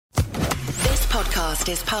podcast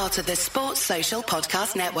is part of the Sports Social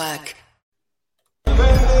Podcast Network.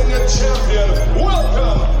 Defending champion,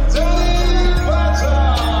 welcome, Danny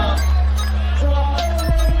Batten.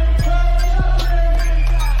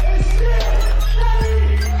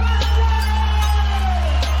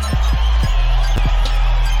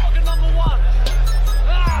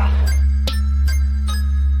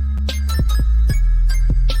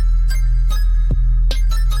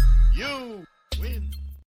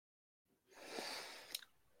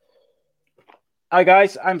 Hi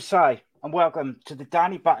guys, I'm Sai, and welcome to the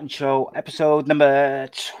Danny Batten Show, episode number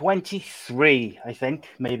 23, I think,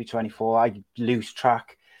 maybe 24. I lose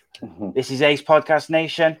track. This is ACEcast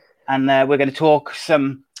Nation, and we're going to talk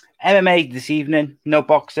some MMA this evening. No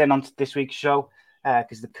boxing on this week's show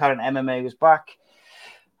because the current MMA was back.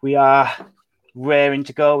 We are raring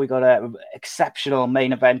to go. We got an exceptional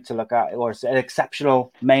main event to look at, or an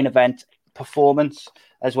exceptional main event performance,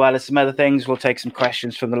 as well as some other things. We'll take some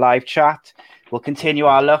questions from the live chat. We'll continue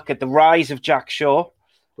our look at the rise of Jack Shaw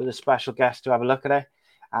with a special guest to have a look at it.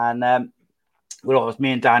 And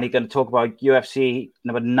me and Danny going to talk about UFC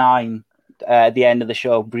number 9 at the end of the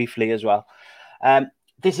show briefly as well.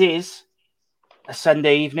 This is a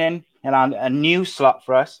Sunday evening and a new slot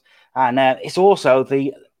for us. And it's also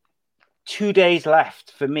the 2 days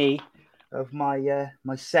left for me of my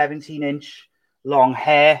 17-inch long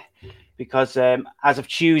hair, because as of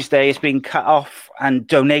Tuesday, it's been cut off and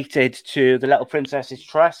donated to the Little Princesses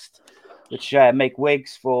Trust, which make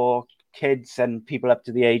wigs for kids and people up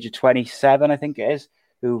to the age of 27, I think it is,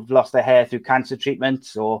 who've lost their hair through cancer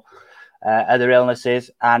treatments or other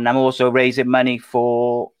illnesses. And I'm also raising money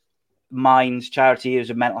for Minds charity,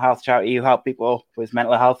 who's a mental health charity who help people with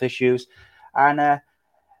mental health issues. And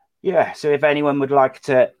so if anyone would like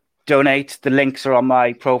to donate, the links are on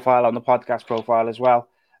my profile, on the podcast profile as well.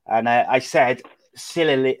 And I said,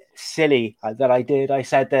 silly that I did. I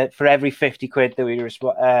said that for every 50 quid that we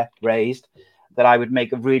raised, that I would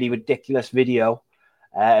make a really ridiculous video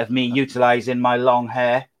of me utilizing my long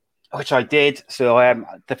hair, which I did. So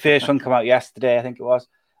the first one came out yesterday, I think it was.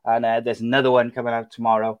 And there's another one coming out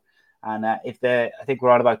tomorrow. And I think we're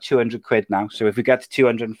on about 200 quid now. So if we get to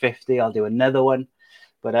 250, I'll do another one.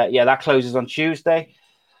 But that closes on Tuesday.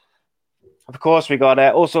 Of course, we got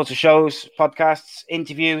all sorts of shows, podcasts,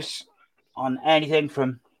 interviews on anything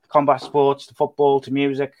from combat sports to football to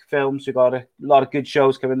music, films. We got a lot of good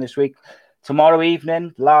shows coming this week. Tomorrow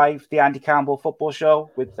evening, live, the Andy Campbell football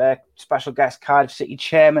show with special guest Cardiff City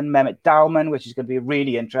chairman Mehmet Dalman, which is going to be a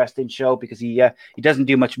really interesting show because he doesn't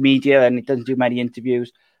do much media and he doesn't do many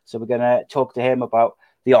interviews. So we're going to talk to him about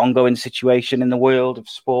the ongoing situation in the world of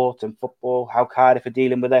sport and football, how Cardiff are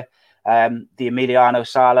dealing with it. The Emiliano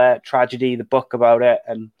Sala tragedy, the book about it,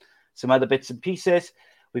 and some other bits and pieces.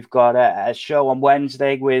 We've got a show on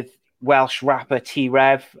Wednesday with Welsh rapper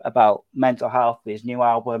T-Rev about mental health, his new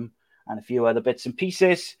album, and a few other bits and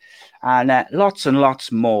pieces, and lots and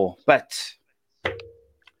lots more. But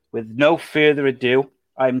with no further ado,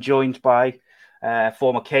 I'm joined by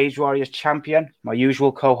former Cage Warriors champion, my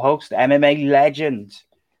usual co-host, MMA legend,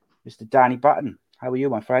 Mr. Danny Batten. How are you,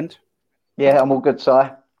 my friend? Yeah, I'm all good, Si.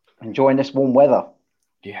 Enjoying this warm weather.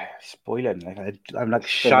 Yeah, spoiling. I'm like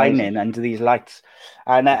shining under these lights.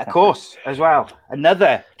 And of course, as well,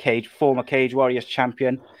 another former Cage Warriors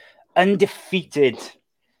champion, undefeated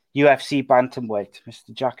UFC bantamweight,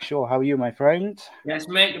 Mr. Jack Shaw. How are you, my friend? Yes,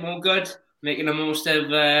 mate, I'm all good. Making the most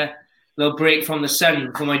of a little break from the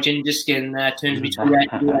sun before my ginger skin turns me to red.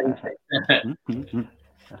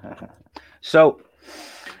 So,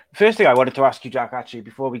 first thing I wanted to ask you, Jack, actually,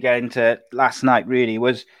 before we get into last night, really,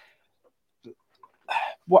 was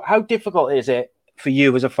how difficult is it for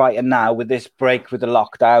you as a fighter now with this break with the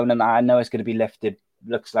lockdown? And I know it's going to be lifted,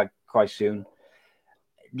 looks like quite soon.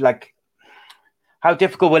 Like, how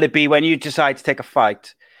difficult will it be when you decide to take a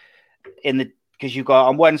fight because you got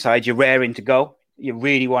on one side, you're raring to go. You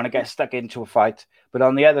really want to get stuck into a fight. But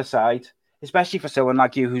on the other side, especially for someone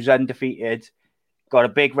like you who's undefeated, got a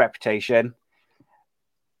big reputation,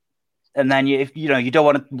 and then you don't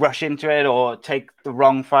want to rush into it or take the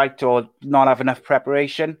wrong fight or not have enough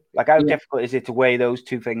preparation. Like, how difficult is it to weigh those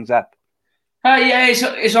two things up?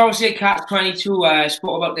 It's obviously a catch-22. I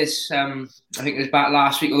spoke about this, I think it was back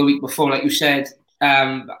last week or the week before, like you said.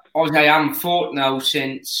 Obviously, I am fought now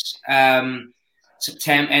since end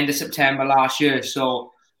of September last year.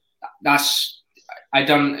 So I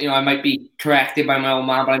might be corrected by my old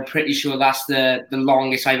man, but I'm pretty sure that's the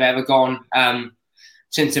longest I've ever gone.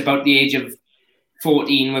 Since about the age of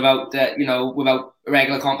 14 without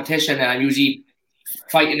regular competition. And I'm usually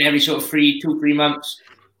fighting every sort of 2-3 months.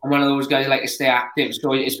 I'm one of those guys who like to stay active.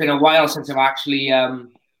 So it's been a while since I've actually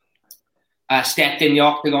stepped in the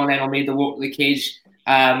octagon then, or made the walk to the cage.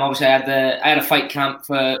 Obviously, I had a fight camp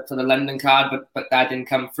for the London card, but that didn't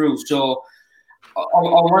come through. So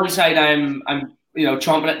on one side, I'm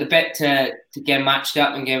chomping at the bit to get matched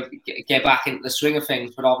up and get back into the swing of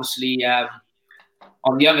things. But obviously,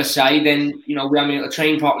 on the other side, then we haven't been able to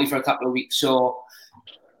train properly for a couple of weeks. So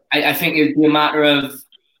I think it'd be a matter of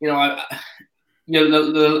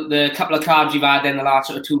the couple of cards you've had in the last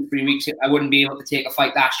sort of 2-3 weeks. I wouldn't be able to take a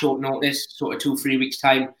fight that short notice, sort of 2-3 weeks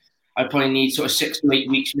time. I'd probably need sort of 6 to 8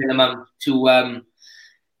 weeks minimum to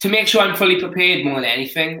make sure I'm fully prepared more than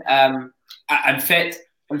anything. I'm fit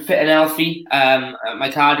and healthy. My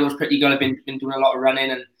cardio's pretty good. I've been doing a lot of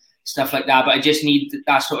running and stuff like that, but I just need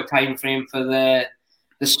that sort of time frame for the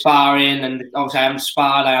sparring. And obviously I haven't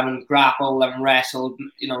sparred, I haven't grappled, I haven't wrestled,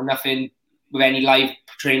 nothing with any live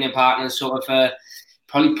training partners, sort of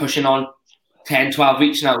probably pushing on 10, 12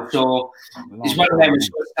 weeks now. So it's one of them that's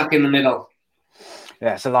sort of stuck in the middle.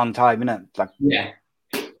 Yeah, it's a long time, isn't it? Yeah.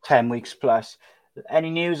 10 weeks plus. Any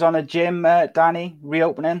news on a gym, Danny,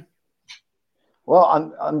 reopening?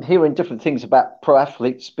 Well, I'm hearing different things about pro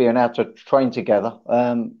athletes being able to train together.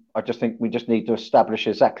 I just think we just need to establish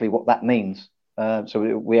exactly what that means.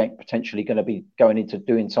 So we ain't potentially going to be going into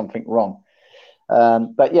doing something wrong.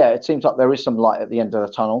 But yeah, it seems like there is some light at the end of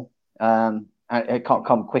the tunnel. And it can't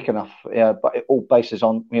come quick enough. But it all bases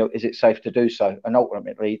on, is it safe to do so? And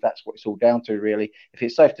ultimately, that's what it's all down to, really. If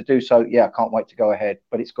it's safe to do so, yeah, I can't wait to go ahead.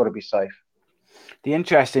 But it's got to be safe. The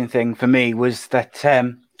interesting thing for me was that,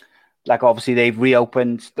 obviously they've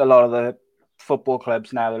reopened a lot of the football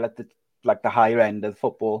clubs now. They're at the higher end of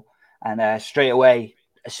football, and straight away,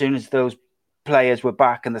 as soon as those players were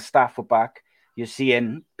back and the staff were back, you're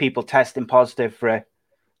seeing people testing positive for it,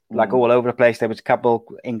 all over the place. There was a couple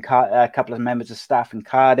of members of staff in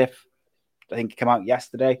Cardiff, I think, came out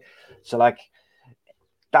yesterday. So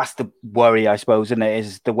that's the worry, I suppose, isn't it?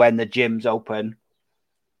 Is when the gyms open,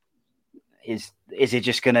 is it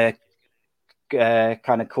just going to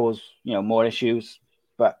kind of cause more issues?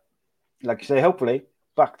 But like you say, hopefully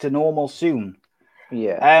back to normal soon.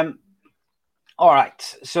 Yeah. All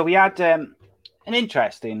right. So we had an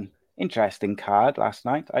interesting card last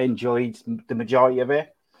night. I enjoyed the majority of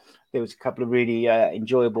it. There was a couple of really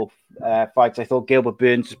enjoyable fights. I thought Gilbert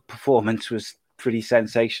Burns' performance was pretty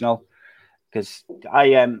sensational, because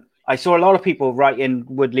I saw a lot of people writing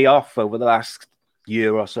Woodley off over the last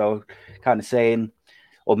year or so, kind of saying,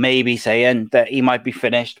 or maybe saying, that he might be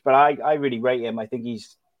finished. But I really rate him. I think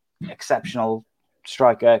he's an exceptional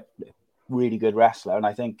striker, really good wrestler, and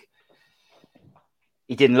I think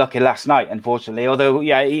he didn't look it last night, unfortunately. Although,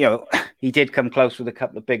 he did come close with a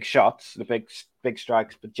couple of big shots, the big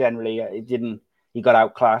strikes, but generally it didn't. He got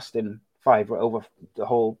outclassed in 5 over the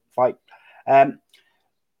whole fight.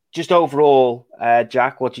 Just overall,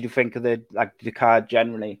 Jack, what did you think of the card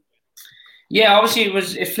generally? Yeah, obviously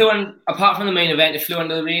it flew in, apart from the main event, it flew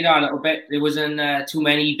under the radar a little bit. There wasn't too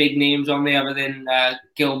many big names on there other than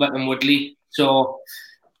Gilbert and Woodley. So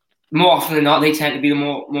more often than not, they tend to be the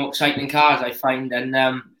more exciting cards, I find. And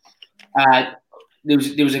there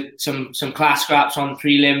was some class scraps on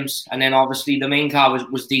prelims, and then obviously the main card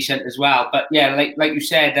was decent as well. But yeah, like you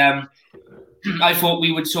said, I thought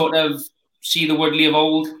we would sort of see the Woodley of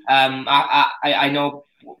old. I know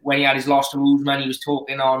when he had his loss to Usman, he was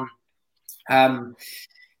talking on how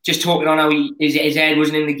his head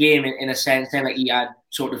wasn't in the game in a sense. Then he had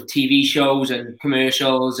sort of TV shows and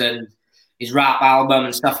commercials and his rap album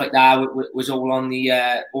and stuff like that was all on the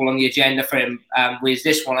agenda for him. Whereas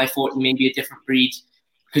this one, I thought he may be a different breed,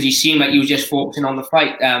 because he seemed like he was just focusing on the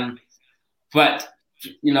fight. But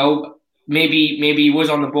maybe he was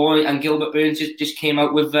on the ball, and Gilbert Burns just came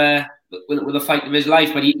out with a fight of his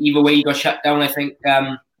life. But either way, he got shut down. I think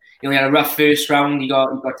he had a rough first round. He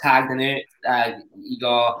got tagged in it. He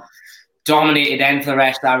got dominated then for the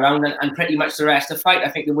rest of that round, and pretty much the rest of the fight. I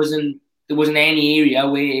think there wasn't any area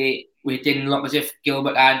where it didn't look as if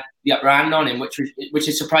Gilbert had the upper hand on him, which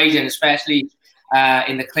is surprising, especially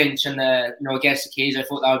in the clinch and against the cage. I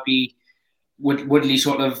thought that would be Woodley's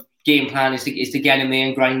sort of game plan is to get him there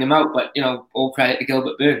and grind him out. But all credit to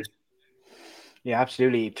Gilbert Burns. Yeah,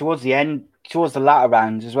 absolutely. Towards the end, towards the latter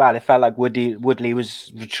rounds as well, it felt like Woodley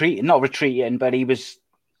was not retreating, but he was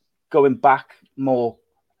going back more,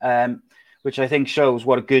 which I think shows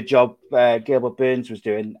what a good job Gilbert Burns was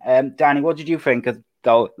doing. Danny, what did you think of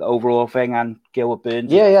the overall thing and Gilbert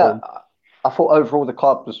Burns? Yeah. I thought overall the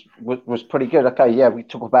card was pretty good. Okay, yeah, we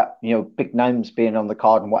talk about big names being on the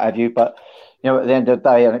card and what have you, but at the end of the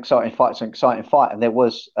day, an exciting fight's an exciting fight, and there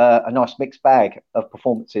was a nice mixed bag of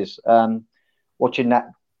performances. Watching that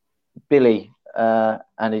Billy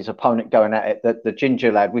and his opponent going at it. The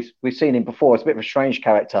ginger lad, we've seen him before. It's a bit of a strange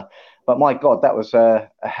character, but my God, that was a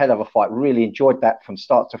hell of a fight. Really enjoyed that from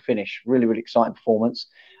start to finish. Really, really exciting performance.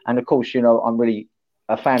 And of course, I'm really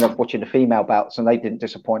a fan of watching the female bouts, and they didn't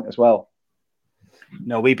disappoint as well.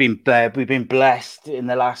 No, we've been blessed in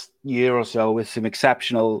the last year or so with some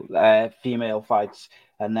exceptional female fights,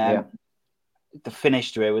 and the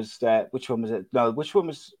finish to it was which one was it? No, which one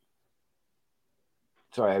was?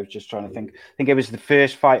 Sorry, I was just trying to think. I think it was the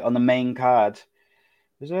first fight on the main card.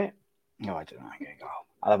 Was it? No, I don't know.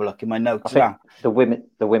 I'll have a look in my notes now. The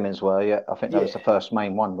women's were. Yeah, I think that was the first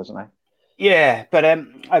main one, wasn't it? Yeah, but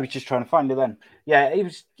I was just trying to find it then. Yeah, it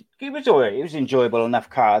was all right. It was an enjoyable enough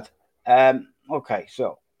card. Okay,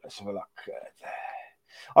 so let's have a look.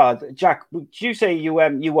 Jack, did you say you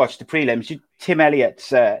watched the prelims? Tim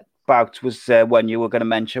Elliott's bout was one you were going to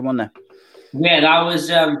mention, wasn't it? Yeah,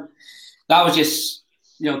 that was just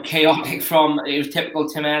chaotic. It was typical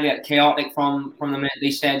Tim Elliott, chaotic from the minute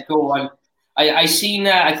they said go. And I seen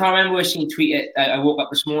I can't remember where I seen tweet it. I woke up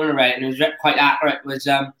this morning and read it, and it was quite accurate. It was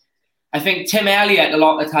I think Tim Elliott a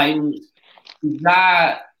lot of the time he's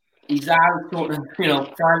that sort of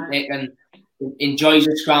frantic and enjoys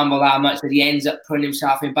the scramble that much that he ends up putting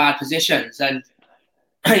himself in bad positions. And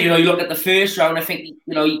you look at the first round, I think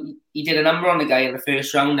he did a number on the guy in the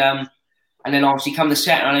first round, and then obviously come the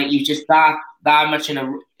second round, he was just that much in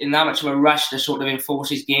that much of a rush to sort of enforce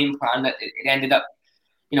his game plan that it ended up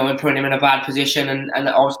in putting him in a bad position, and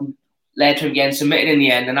obviously led to him getting submitted in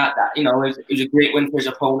the end. And that it was a great win for his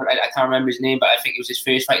opponent. I can't remember his name, but I think it was his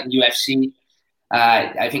first fight in the UFC.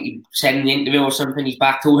 I think he said in the interview or something he's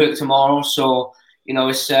back to work tomorrow. So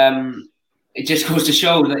it's it just goes to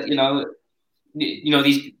show that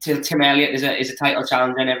Tim Elliott is a title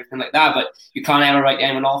challenger and everything like that. But you can't ever write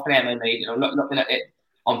anyone off in MMA. Looking at it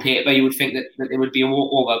on paper, you would think that it would be a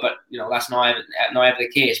walkover, but that's not ever the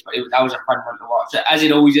case. But that was a fun one to watch, as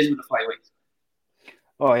it always is with the flyweights.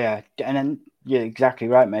 Oh yeah, and then you're exactly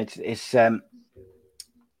right, mate. It's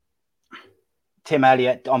Tim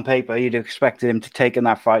Elliott on paper. You'd have expected him to take in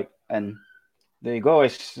that fight, and there you go.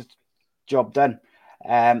 It's job done.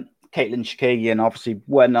 Caitlin Chikagian obviously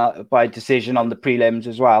won by decision on the prelims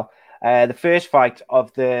as well. The first fight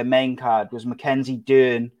of the main card was Mackenzie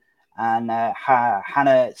Dern and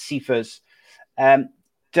Hannah Cephas.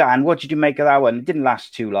 Dan, what did you make of that one? It didn't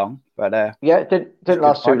last too long, but it didn't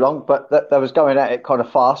last too long. But they was going at it kind of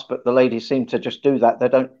fast. But the ladies seem to just do that. They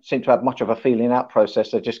don't seem to have much of a feeling out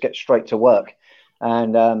process. They just get straight to work,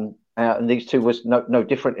 and these two was no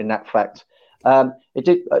different in that fact. It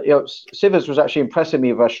did. Sivers was actually impressing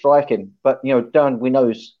me with her striking, but Dern, we know,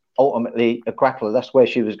 is ultimately a grappler. That's where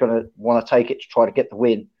she was going to want to take it to try to get the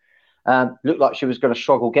win. Looked like she was going to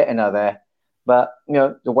struggle getting her there, but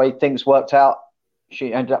the way things worked out,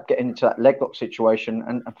 she ended up getting into that leg lock situation,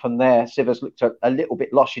 and from there, Sivers looked a little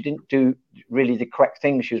bit lost. She didn't do really the correct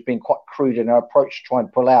thing. She was being quite crude in her approach to try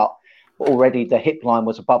and pull out, but already the hip line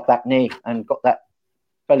was above that knee and got that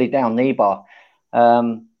belly down knee bar.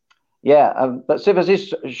 But Sivers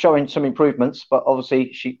is showing some improvements, but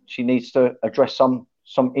obviously she needs to address some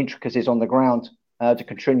intricacies on the ground to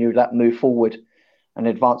continue that move forward and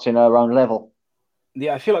advance in her own level.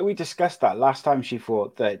 Yeah, I feel like we discussed that last time she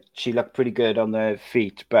fought, that she looked pretty good on the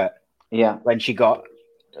feet, but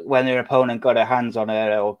when her opponent got her hands on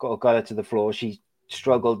her or got her to the floor, she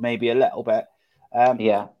struggled maybe a little bit.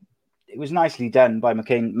 It was nicely done by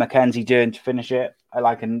Mackenzie Dern to finish it. I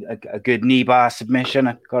like a good knee bar submission,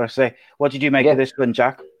 I've got to say. What did you make of this one,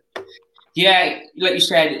 Jack? Yeah, like you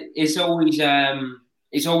said, it's always going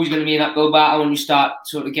to be an uphill battle when you start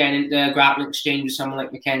sort of getting into a grappling exchange with someone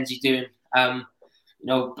like Mackenzie Dern.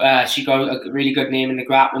 She got a really good name in the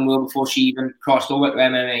grappling world before she even crossed over to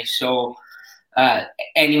MMA. So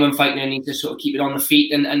anyone fighting her needs to sort of keep it on the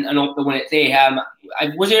feet and hope to win it there.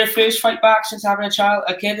 Was it her first fight back since having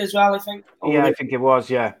a kid as well, I think? I think it was,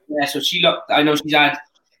 yeah. Yeah, so I know she's had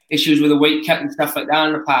issues with the weight cut and stuff like that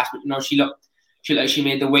in the past, but she looked like she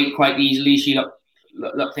made the weight quite easily. She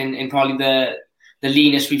looked in probably the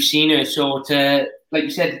leanest we've seen her. So like you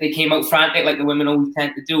said, they came out frantic like the women always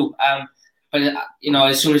tend to do. But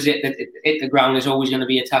as soon as it hit the ground, there's always going to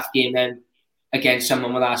be a tough game then against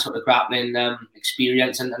someone with that sort of grappling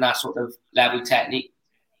experience and that sort of level technique.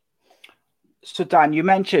 So Dan, you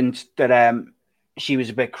mentioned that she was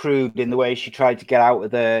a bit crude in the way she tried to get out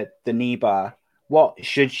of the knee bar. What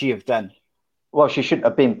should she have done? Well, she shouldn't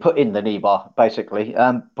have been put in the knee bar, basically.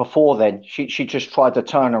 Before then, she just tried to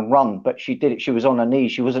turn and run, but she did it. She was on her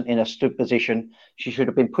knees. She wasn't in a stood position. She should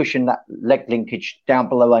have been pushing that leg linkage down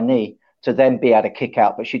below her knee to then be able to kick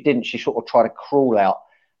out, but she didn't. She sort of tried to crawl out.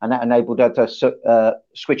 and that enabled her to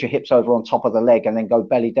switch her hips over on top of the leg and then go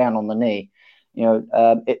belly down on the knee.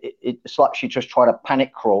 It's like she just tried to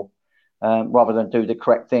panic crawl rather than do the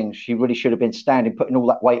correct thing. She really should have been standing, putting all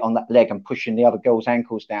that weight on that leg and pushing the other girl's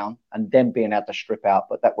ankles down and then being able to strip out.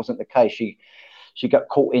 But that wasn't the case. She got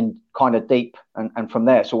caught in kind of deep, and from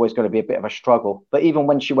there it's always going to be a bit of a struggle. But even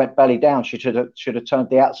when she went belly down, she should have turned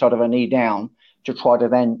the outside of her knee down to try to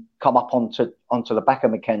then come up onto the back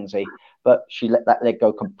of Mackenzie. But she let that leg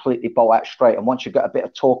go completely bolt out straight. And once you get a bit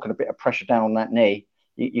of torque and a bit of pressure down on that knee,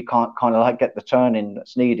 you can't kind of like get the turn in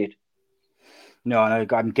that's needed. No,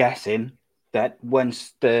 I'm guessing that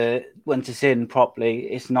once it's in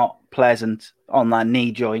properly, it's not pleasant on that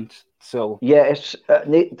knee joint. So yeah, it's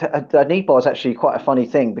the knee bar is actually quite a funny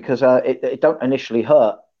thing because it don't initially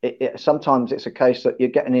hurt. Sometimes it's a case that you're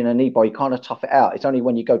getting in a knee bar, you kind of tough it out. It's only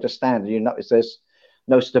when you go to stand and you notice there's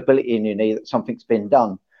no stability in your knee that something's been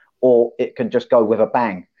done, or it can just go with a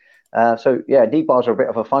bang. So yeah, knee bars are a bit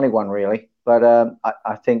of a funny one, really. But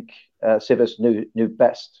I think Sivas knew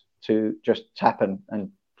best to just tap and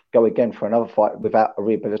go again for another fight without a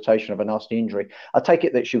rehabilitation of a nasty injury. I take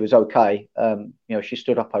it that she was okay. She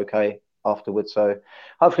stood up okay afterwards. So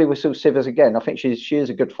hopefully we'll see Sivas again. I think she is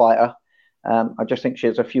a good fighter. I just think she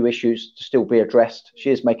has a few issues to still be addressed. She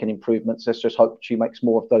is making improvements. Let's just hope she makes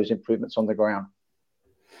more of those improvements on the ground.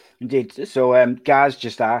 Indeed. So Gaz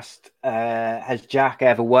just asked, has Jack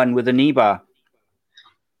ever won with a knee bar?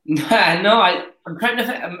 No, I'm trying to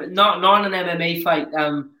think. Not an MMA fight.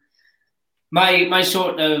 My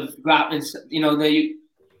sort of grappling,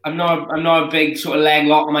 I'm not a big sort of leg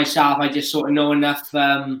locker myself. I just sort of know enough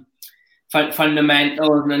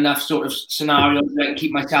fundamentals and enough sort of scenarios that I can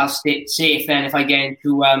keep myself safe. Then if I get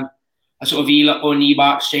into a sort of heel or knee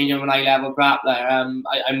bar exchange of an high level grappler,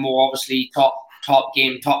 I'm more obviously top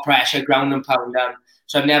game, top pressure, ground and pound.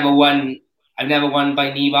 So I've never won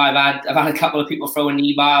by knee bar. I've had a couple of people throw a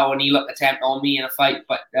knee bar or a knee look attempt on me in a fight,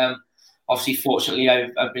 but obviously, fortunately,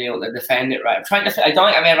 I've been able to defend it right. I'm trying to. I don't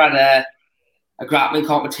think I've ever had a grappling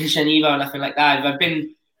competition either, or nothing like that. I've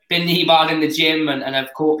been knee barred in the gym and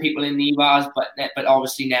I've caught people in knee bars, but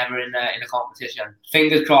obviously never in a competition.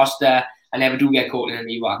 Fingers crossed, I never do get caught in a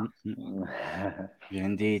knee bar. Yeah,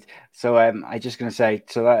 indeed. So I'm just going to say,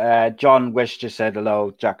 John Wish just said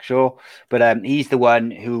hello, Jack Shaw, but he's the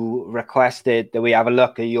one who requested that we have a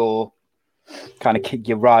look at your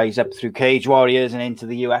rise up through Cage Warriors and into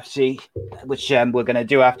the UFC, which we're going to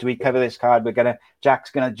do after we cover this card.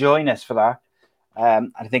 Jack's going to join us for that.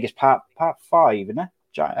 I think it's part 5, isn't it?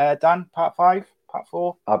 Dan, part 5, part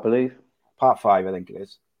 4, I believe. Part 5, I think it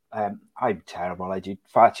is. I'm terrible. I do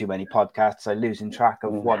far too many podcasts. I'm losing track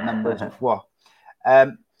of what numbers of what.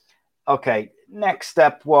 Okay, next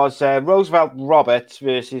up was Roosevelt Roberts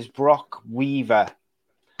versus Brock Weaver.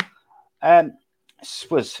 It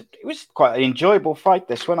was quite an enjoyable fight.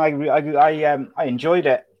 This one, I enjoyed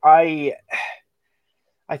it. I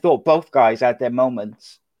thought both guys had their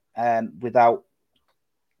moments without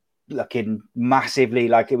looking massively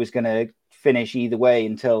like it was going to finish either way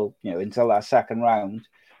until that second round.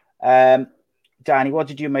 Danny, what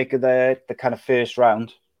did you make of the kind of first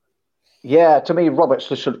round? Yeah, to me, Roberts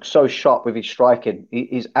just looked so sharp with his striking.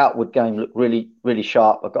 His outward game looked really, really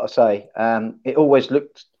sharp, I've got to say. It always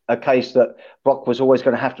looked a case that Brock was always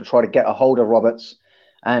going to have to try to get a hold of Roberts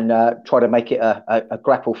and try to make it a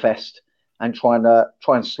grapple fest and try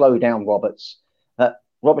and slow down Roberts.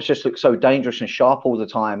 Roberts just looked so dangerous and sharp all the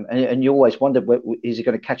time, and you always wondered, is he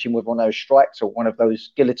going to catch him with one of those strikes or one of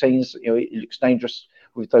those guillotines? He looks dangerous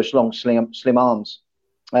with those long, slim arms.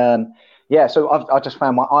 So I just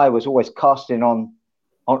found my eye was always casting on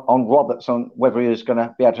Roberts on whether he was going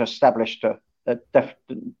to be able to establish a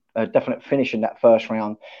definite finish in that first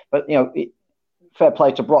round. But fair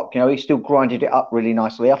play to Brock. He still grinded it up really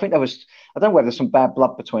nicely. I think I don't know whether there's some bad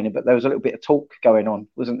blood between him, but there was a little bit of talk going on,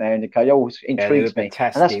 wasn't there? In the cage, always intrigues me.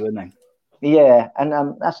 Testy, weren't they? Yeah, and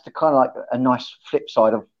that's the kind of like a nice flip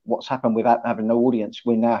side of what's happened without having no audience.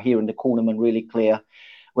 We're now hearing the cornerman really clear.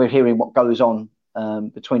 We're hearing what goes on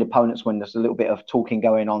between opponents when there's a little bit of talking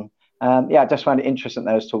going on. I just found it interesting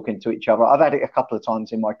they was talking to each other. I've had it a couple of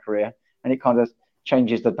times in my career, and it kind of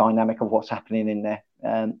changes the dynamic of what's happening in there.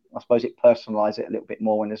 I suppose it personalises it a little bit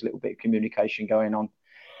more when there's a little bit of communication going on.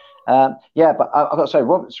 But I've got to say,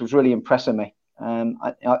 Roberts was really impressing me.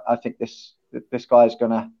 I think this guy is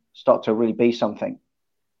going to start to really be something.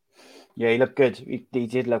 Yeah, he looked good. He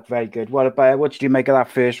did look very good. What did you make of that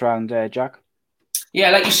first round, Jack?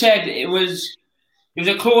 Yeah, like you said, it was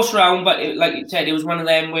a close round, but like you said, it was one of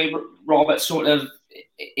them where Roberts sort of,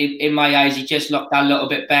 in my eyes, he just looked a little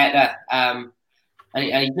bit better. And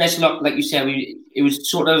he just looked, like you said, it was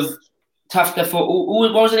sort of tough to fought.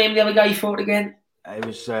 What was the name of the other guy he fought again? It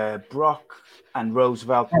was Brock and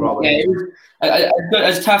Roosevelt Roberts. Yeah, it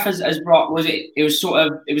was as tough as Brock was. It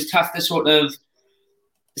was tough to sort of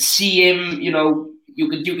see him. You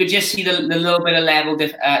could just see the little bit of level,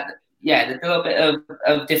 the little bit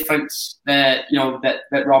of difference that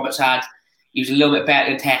Roberts had. He was a little bit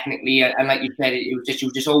better technically, and like you said, you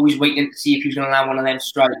were just always waiting to see if he was going to land one of them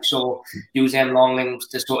strikes or use them long links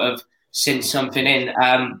to sort of cinch something in.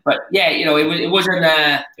 But yeah, it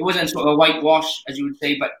wasn't sort of a whitewash as you would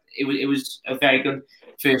say, but it was a very good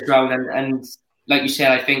first round, and like you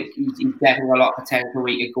said, I think he's definitely got a lot of potential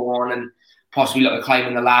where he could go on and possibly look at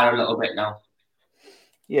climbing the ladder a little bit now.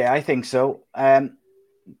 Yeah, I think so.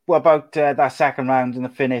 What about that second round and the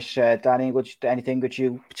finish, Danny? Anything that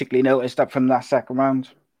you particularly noticed up from that second round?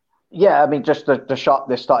 Yeah, I mean, just the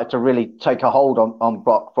sharpness started to really take a hold on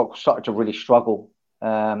Brock. Brock started to really struggle.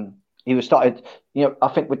 He was started, I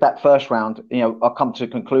think with that first round, I've come to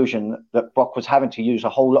the conclusion that Brock was having to use a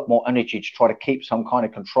whole lot more energy to try to keep some kind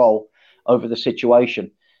of control over the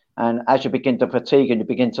situation. And as you begin to fatigue and you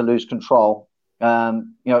begin to lose control,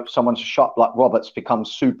 someone's shot like Roberts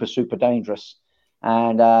becomes super, super dangerous.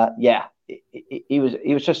 And he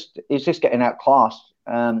was just getting outclassed.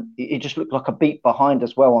 He just looked like a beat behind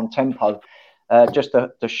as well on tempo. Just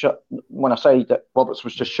the shot. When I say that Roberts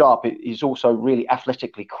was just sharp, he's also really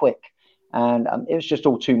athletically quick, and it was just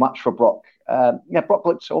all too much for Brock. Brock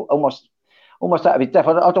looks almost out of his depth.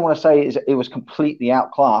 I don't want to say it was completely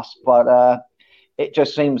outclassed, but it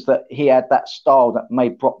just seems that he had that style that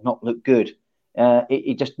made Brock not look good.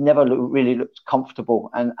 He just never really looked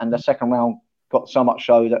comfortable, and the second round got so much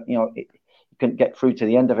so that he couldn't get through to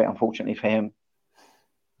the end of it, unfortunately for him.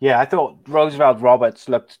 Yeah, I thought Roosevelt Roberts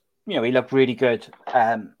looked, he looked really good.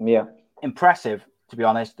 Impressive, to be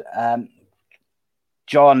honest.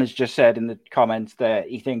 John has just said in the comments that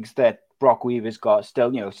he thinks that Brock Weaver's got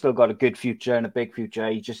still got a good future and a big future.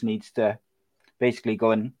 He just needs to basically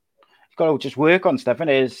go and he's got to just work on stuff. And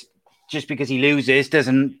it is just because he loses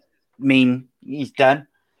doesn't mean he's done.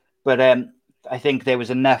 But I think there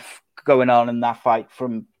was enough going on in that fight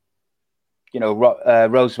from,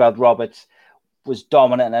 Roosevelt Roberts was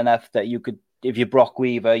dominant enough that you could, if you're Brock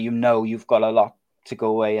Weaver, you've got a lot to go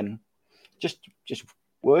away and just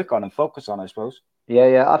work on and focus on, I suppose.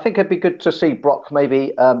 Yeah. I think it'd be good to see Brock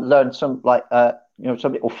maybe learn some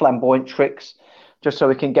some little flamboyant tricks, just so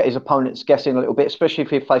he can get his opponents guessing a little bit, especially if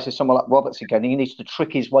he faces someone like Roberts again. He needs to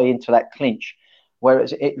trick his way into that clinch,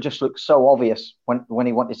 whereas it just looks so obvious when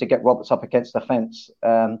he wanted to get Roberts up against the fence.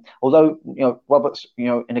 Although, Roberts,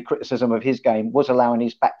 in the criticism of his game, was allowing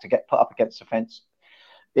his back to get put up against the fence,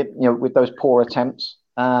 with those poor attempts.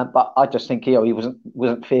 But I just think he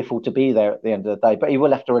wasn't fearful to be there at the end of the day. But he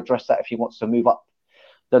will have to address that if he wants to move up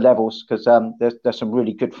the levels, because there's some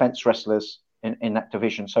really good fence wrestlers in that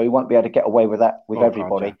division. So he won't be able to get away with that with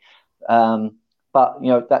everybody. Gotcha. But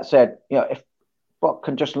that said, if Brock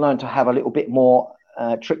can just learn to have a little bit more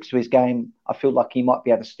tricks to his game, I feel like he might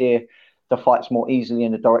be able to steer the fights more easily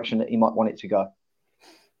in the direction that he might want it to go.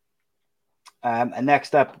 And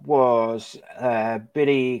next up was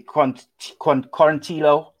Billy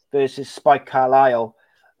Quarantillo versus Spike Carlisle.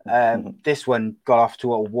 This one got off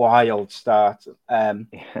to a wild start. And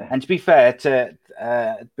to be fair to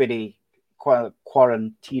Billy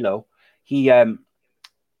Quarantillo,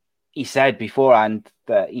 he said beforehand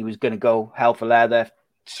that he was going to go hell for leather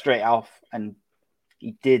straight off, and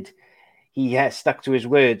he did. He stuck to his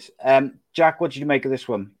words. Jack, what did you make of this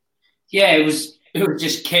one? Yeah, it was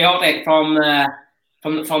just chaotic from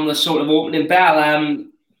the sort of opening bell.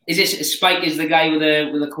 Is this Spike is the guy with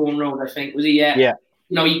the cornrows? I think was he? Yeah.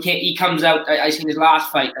 He comes out. I seen his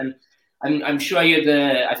last fight, and I'm sure you had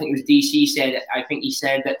I think it was DC said. I think he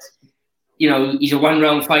said that he's a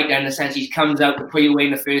one-round fighter in the sense he comes out to put you away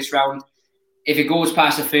in the first round. If it goes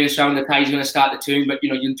past the first round, the tide's going to start to turn, but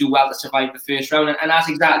you'll do well to survive the first round, and that's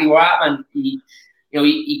exactly what happened.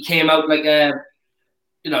 He came out like a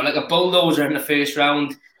bulldozer in the first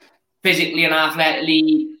round, physically and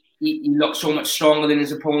athletically. He looked so much stronger than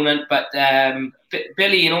his opponent, but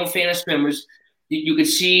Billy, in all fairness to him, you could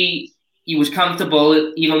see he was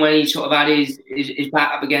comfortable even when he sort of had his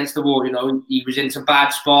back up against the wall. He was in some bad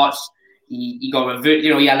spots. He got reversed.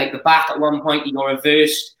 He had like the back at one point. He got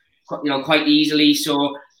reversed, quite easily.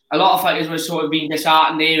 So a lot of fighters were sort of being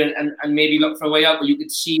disheartened there and maybe look for a way out. But you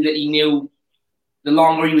could see that he knew the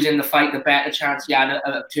longer he was in the fight, the better chance he had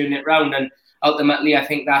of turning it round. And ultimately, I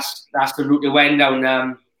think that's the route they went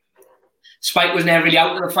down. Spike was never really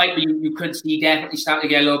out of the fight, but you could see definitely starting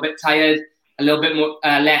to get a little bit tired, a little bit more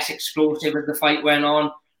less explosive as the fight went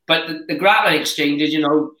on. But the grappling exchanges,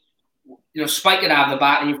 Spike could have the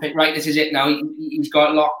back, and you think, right, this is it now. He's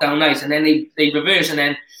got it locked down nice, and then they reverse, and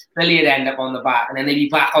then Billy would end up on the back, and then they'd be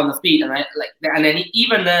back on the feet, and then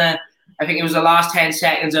even I think it was the last 10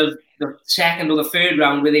 seconds of the second or the third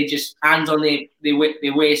round where they just hands on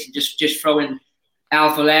their waist and just throwing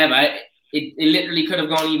alpha lever. It literally could have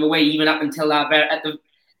gone either way, even up until that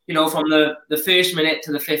from the first minute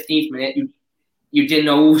to the 15th minute, you didn't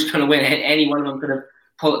know who was going to win. Any one of them could have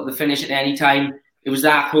pulled up the finish at any time. It was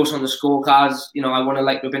that close on the scorecards. I would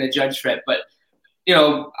have been a judge for it, but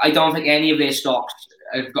I don't think any of their stocks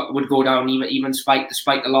would go down. Even despite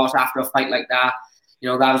the loss after a fight like that.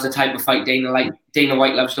 That was the type of fight Dana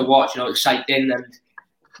White loves to watch. Exciting, and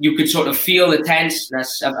you could sort of feel the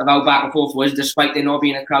tenseness of how back and forth was, despite there not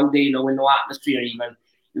being a crowd there. With no atmosphere even.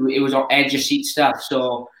 It was on edge of seat stuff.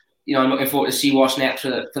 So I'm looking forward to see what's next for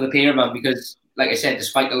the pair of them, because, like I said,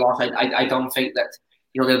 despite the loss, I don't think that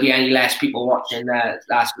there'll be any less people watching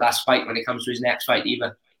last fight when it comes to his next fight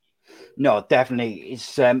either. No, definitely.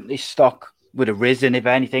 His stock would have risen, if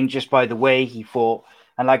anything, just by the way he fought.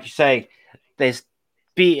 And like you say, there's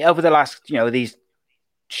over the last, these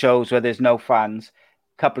shows where there's no fans,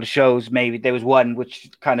 a couple of shows, maybe there was one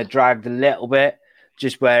which kind of dragged a little bit,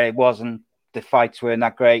 just where it wasn't, the fights weren't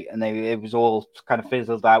that great, and it was all kind of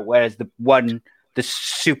fizzled out. Whereas the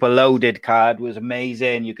super loaded card was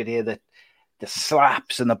amazing. You could hear the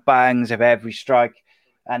slaps and the bangs of every strike,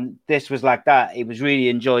 and this was like that. It was really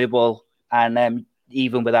enjoyable, and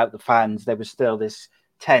even without the fans, there was still this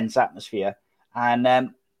tense atmosphere.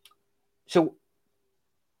 And so,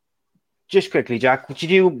 just quickly, Jack, do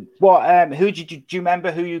you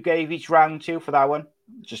remember who you gave each round to for that one?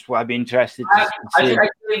 Just what I'd be interested to see.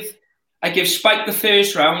 I give Spike the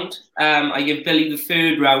first round. I give Billy the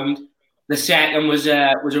third round. The second was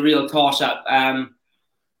a real toss-up.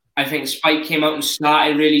 I think Spike came out and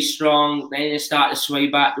started really strong. Then he started to sway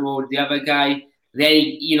back toward the other guy. Then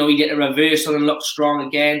he did a reversal and looked strong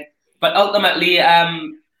again. But ultimately,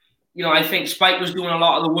 I think Spike was doing a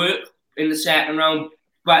lot of the work in the second round.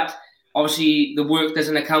 But obviously, the work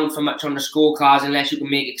doesn't account for much on the scorecards unless you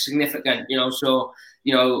can make it significant. So.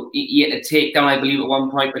 He had a takedown, I believe, at one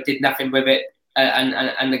point, but did nothing with it.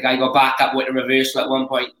 And the guy got back up with a reversal at one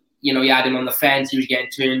point. He had him on the fence. He was getting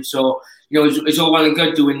turned. So, it's all well and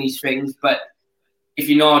good doing these things, but if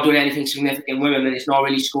you're not doing anything significant with him, then it's not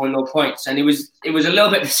really scoring no points. And it was a little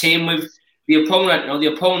bit the same with the opponent.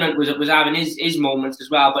 The opponent was having his moments as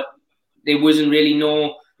well, but there wasn't really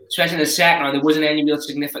especially in the second round, there wasn't any real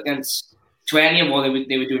significance to any of what they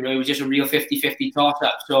were doing. It was just a real 50-50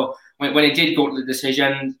 toss-up. So when it did go to the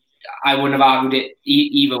decision, I wouldn't have argued it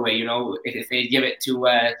either way. If they'd give it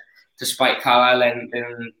to Spike Carlisle,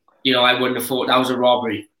 then I wouldn't have thought that was a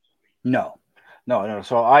robbery. No.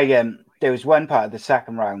 So there was one part of the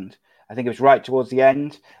second round, I think it was right towards the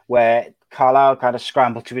end, where Carlisle kind of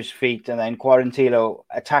scrambled to his feet, and then Quarantillo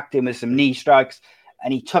attacked him with some knee strikes,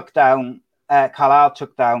 and he took down Carlisle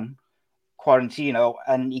took down Quarantillo,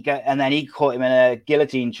 and then he caught him in a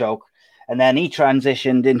guillotine choke. And then he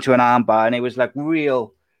transitioned into an armbar, and it was like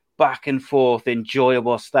real back and forth,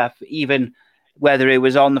 enjoyable stuff. Even whether it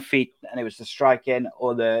was on the feet and it was the striking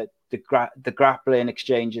or the grappling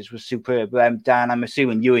exchanges was superb. Dan, I'm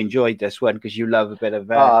assuming you enjoyed this one because you love a bit of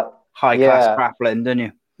high-class grappling, don't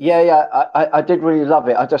you? Yeah, I did really love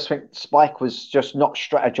it. I just think Spike was just not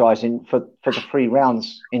strategizing for the 3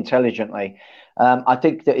 rounds intelligently. I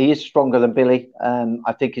think that he is stronger than Billy.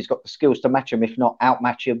 I think he's got the skills to match him, if not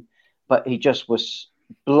outmatch him. But he just was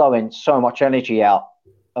blowing so much energy out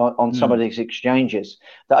on some of these exchanges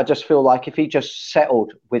that I just feel like if he just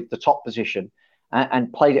settled with the top position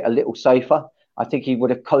and played it a little safer, I think he would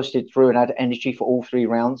have coasted through and had energy for all 3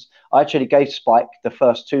 rounds. I actually gave Spike the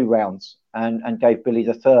first 2 rounds and gave Billy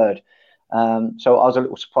the third. So I was a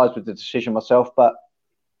little surprised with the decision myself. But,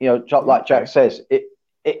 like Jack says,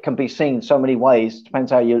 it can be seen so many ways.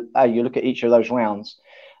 Depends how you look at each of those rounds.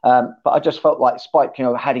 But I just felt like Spike,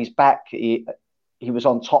 had his back. He was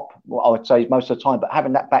on top, I would say, most of the time. But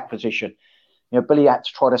having that back position, Billy had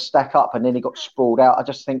to try to stack up, and then he got sprawled out. I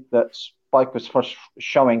just think that Spike was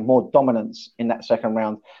showing more dominance in that second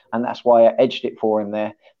round, and that's why I edged it for him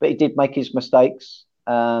there. But he did make his mistakes,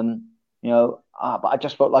 but I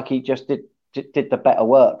just felt like he just did the better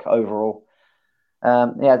work overall.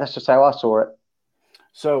 That's just how I saw it.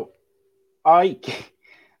 So, I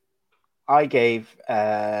gave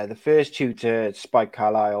the first 2 to Spike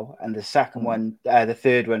Carlisle, and the second one, the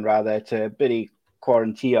third one rather, to Billy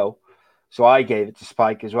Quarantillo. So I gave it to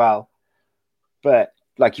Spike as well. But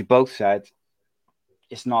like you both said,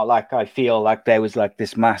 it's not like I feel like there was like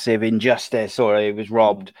this massive injustice or it was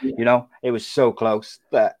robbed. It was so close.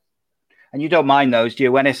 And you don't mind those, do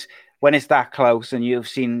you? When it's when it's that close and you've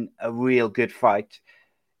seen a real good fight,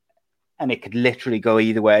 and it could literally go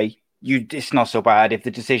either way, it's not so bad if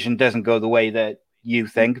the decision doesn't go the way that you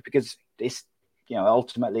think, because it's,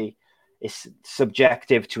 ultimately it's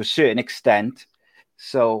subjective to a certain extent.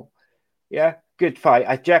 So, yeah, good fight.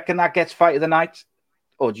 I reckon that gets fight of the night.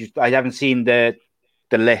 I haven't seen the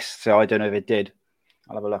list, so I don't know if it did.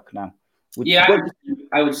 I'll have a look now.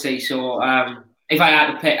 I would say so. If I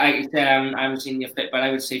had to pick, I haven't seen the fit, but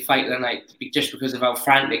I would say fight of the night just because of how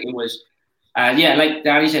frantic it was. Like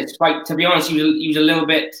Danny said, Spike. To be honest, he was a little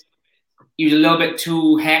bit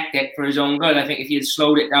too hectic for his own good. I think if he had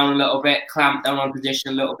slowed it down a little bit, clamped down on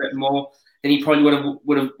position a little bit more, then he probably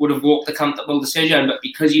would have walked a comfortable decision. But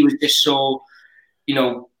because he was just so,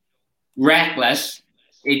 reckless,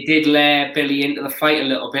 it did layer Billy into the fight a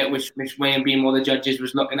little bit, which may have been what the judges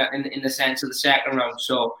was looking at in the sense of the second round.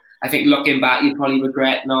 So I think looking back, he'd probably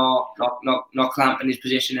regret not clamping his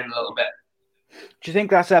position in a little bit. Do you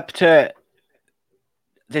think that's up to?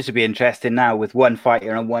 This would be interesting now with one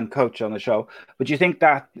fighter and one coach on the show. But do you think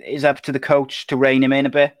that is up to the coach to rein him in a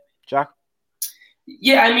bit, Jack?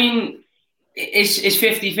 Yeah, I mean, it's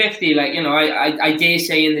 50-50. Like, I dare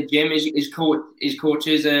say in the gym, his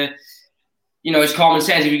coaches are, it's common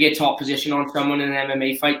sense. If you get top position on someone in an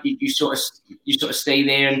MMA fight, you sort of stay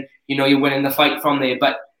there and, you're winning the fight from there.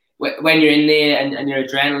 But when you're in there and your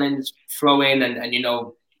adrenaline's flowing and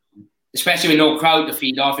especially with no crowd to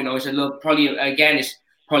feed off, it's a little, it's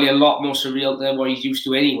probably a lot more surreal than what he's used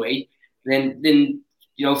to anyway. Then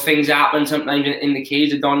things happen sometimes in the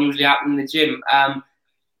cage that don't usually happen in the gym.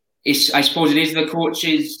 I suppose it is the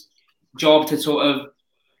coach's job to sort of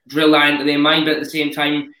drill that into their mind, but at the same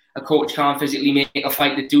time, a coach can't physically make a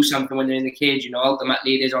fighter do something when they're in the cage.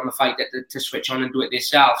 Ultimately it is on the fighter to switch on and do it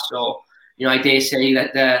themselves. So, I dare say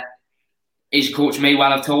that his coach may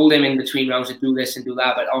well have told him in between rounds to do this and do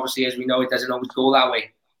that, but obviously, as we know, it doesn't always go that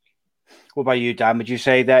way. What about you, Dan? Would you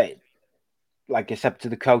say that, it's up to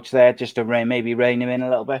the coach there just to maybe rein him in a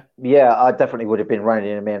little bit? Yeah, I definitely would have been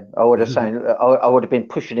reining him in. I would have I would have been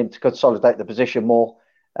pushing him to consolidate the position more.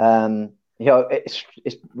 It's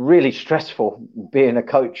really stressful being a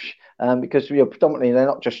coach because predominantly they're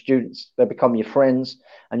not just students; they become your friends,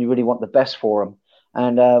 and you really want the best for them.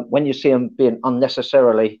 And when you see them being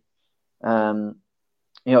unnecessarily,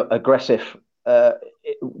 aggressive.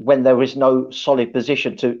 When there is no solid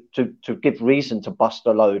position to give reason to bust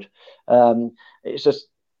a load. It's just,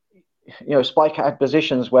 Spike had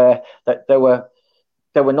positions where that they were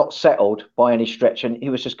not settled by any stretch, and he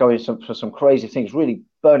was just going for some crazy things, really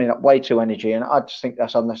burning up way too energy, and I just think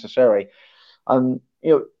that's unnecessary. Don't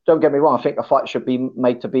get me wrong, I think the fight should be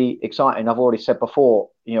made to be exciting. I've already said before,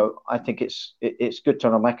 I think it's good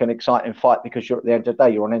to make an exciting fight because at the end of the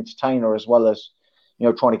day, you're an entertainer as well as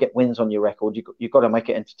trying to get wins on your record. You've got to make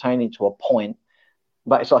it entertaining to a point,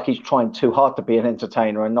 but it's like he's trying too hard to be an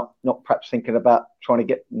entertainer and not perhaps thinking about trying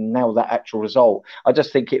to nail that actual result. I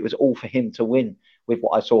just think it was all for him to win with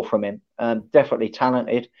what I saw from him. Definitely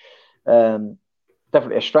talented,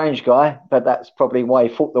 definitely a strange guy, but that's probably why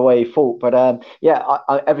he fought the way he fought. But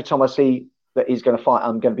every time I see that he's going to fight,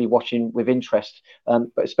 I'm going to be watching with interest,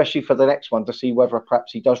 but especially for the next one to see whether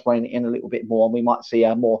perhaps he does rein it in a little bit more and we might see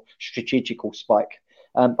a more strategical Spike.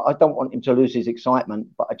 But I don't want him to lose his excitement,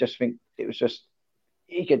 but I just think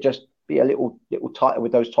he could just be a little tighter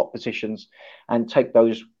with those top positions and take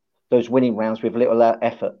those winning rounds with a little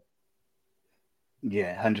effort.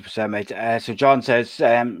 Yeah, 100%, mate. So John says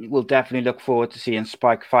we'll definitely look forward to seeing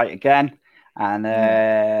Spike fight again. And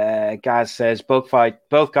Gaz says both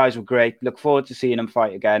guys were great. Look forward to seeing them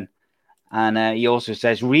fight again. And he also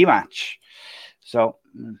says rematch. So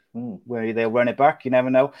where they'll run it back, you never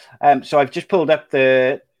know. So I've just pulled up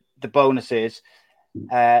the bonuses.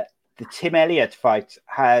 The Tim Elliott fight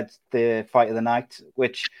had the fight of the night,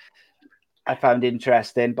 which I found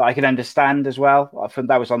interesting, but I can understand as well. I think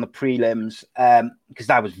that was on the prelims because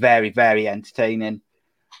that was very, very entertaining.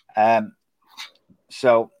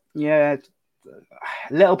 So yeah,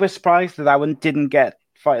 a little bit surprised that one didn't get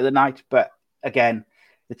fight of the night, but again,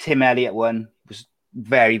 the Tim Elliott one was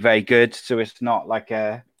very, very good. So it's not like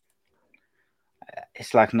not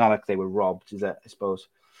like they were robbed, is it? I suppose.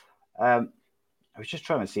 I was just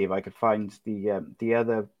trying to see if I could find the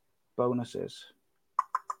other bonuses.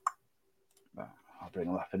 I'll bring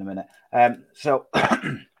them up in a minute. So,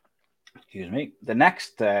 excuse me. The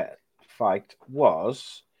next fight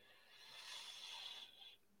was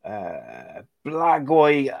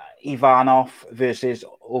Blagoy Ivanov versus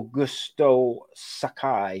Augusto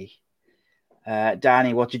Sakai.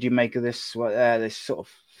 Danny, what did you make of this? This sort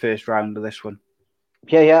of first round of this one?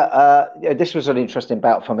 Yeah. This was an interesting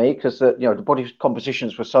bout for me because the body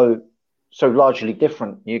compositions were so largely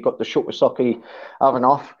different. You've got the Shortwasaki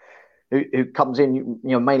Ivanov, who comes in,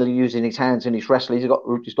 mainly using his hands and his wrestling.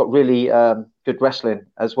 He's got really good wrestling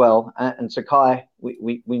as well. And Sakai,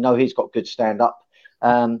 we know he's got good stand up.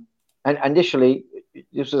 And initially,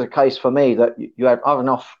 this was a case for me that you had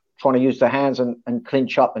Ivanov trying to use the hands and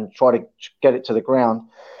clinch up and try to get it to the ground,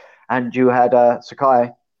 and you had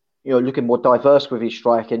Sakai, looking more diverse with his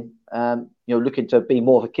striking. Looking to be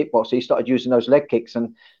more of a kickboxer. He started using those leg kicks,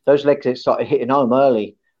 and those leg kicks started hitting home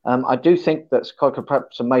early. I do think that Sakai could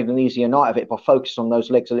perhaps have made an easier night of it by focusing on those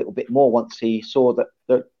legs a little bit more once he saw that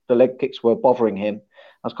the leg kicks were bothering him.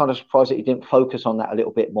 I was kind of surprised that he didn't focus on that a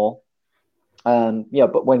little bit more.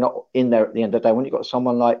 But we're not in there at the end of the day. When you've got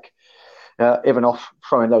someone like Ivanov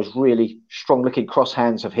throwing those really strong-looking cross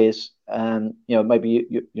hands of his, maybe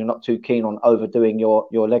you're not too keen on overdoing your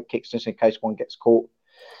leg kicks just in case one gets caught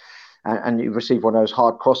and you receive one of those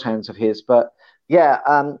hard cross hands of his. But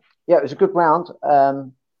it was a good round.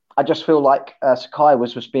 I just feel like Sakai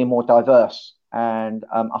was being more diverse, and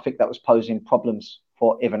I think that was posing problems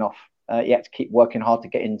for Ivanov. He had to keep working hard to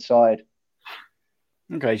get inside.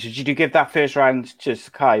 Okay, so did you give that first round to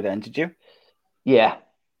Sakai then, did you? Yeah.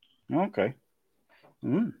 Okay.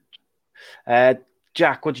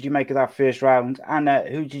 Jack, what did you make of that first round? And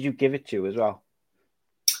who did you give it to as well?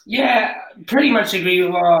 Yeah, pretty much agree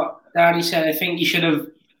with what Danny said. I think he should have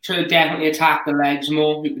definitely attacked the legs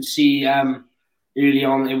more. You could see early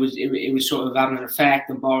on it was sort of having an effect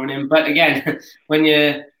and bothering him. But again, when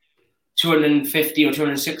you're 250 or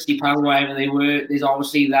 260 pounds, whatever they were, there's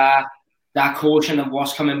obviously that caution of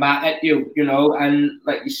what's coming back at you, and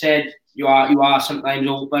like you said, you are sometimes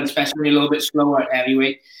open, especially when you're a little bit slower at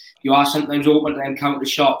heavyweight. You are sometimes open to then counter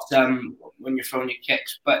shots when you're throwing your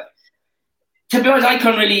kicks. But to be honest, I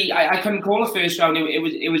couldn't call the first round.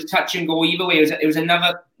 It was touch and go either way. It was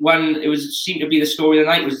another one. Seemed to be the story of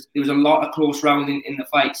the night. There was a lot of close rounds in the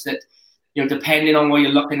fights that, depending on what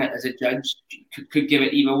you're looking at as a judge, could give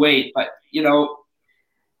it either way. But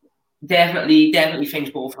definitely things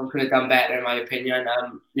both of them could have done better in my opinion.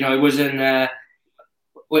 It wasn't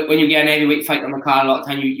when you get an heavyweight fight on the card, a lot of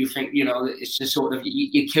time you think, it's just sort of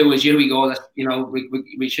you kill as here we go.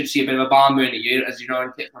 We should see a bit of a barn burner here, as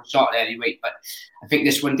and take one shot at heavyweight. But I think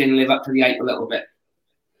this one didn't live up to the hype a little bit.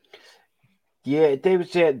 Yeah, there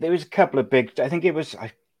was a couple of big. I think it was.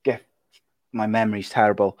 I get my memory's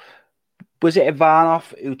terrible. Was it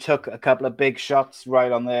Ivanov who took a couple of big shots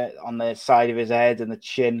right on the side of his head and the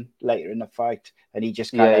chin later in the fight, and he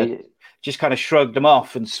just kind of shrugged them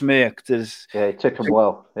off and smirked as he took them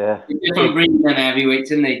well. Yeah, different breeds than heavyweights,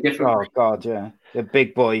 isn't they? Different. Oh God, yeah, they're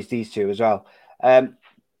big boys, these two as well.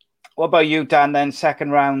 What about you, Dan? Then second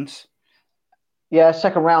round. Yeah,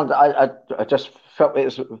 second round. I just felt it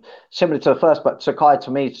was similar to the first, but Sakai to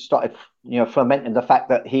me started fermenting the fact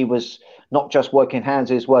that he was not just working hands,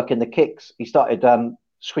 he was working the kicks. He started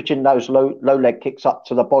switching those low leg kicks up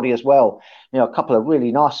to the body as well. A couple of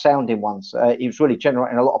really nice sounding ones. He was really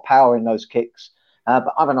generating a lot of power in those kicks.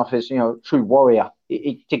 But Ivanov is, a true warrior.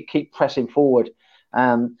 He did keep pressing forward.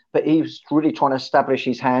 But he was really trying to establish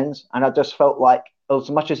his hands. And I just felt like as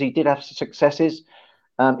much as he did have successes,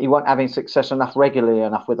 he wasn't having success regularly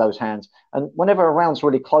enough with those hands. And whenever a round's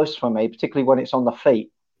really close for me, particularly when it's on the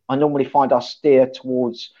feet, I normally find I steer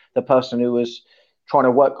towards the person who was trying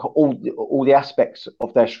to work all the aspects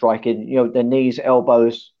of their striking, their knees,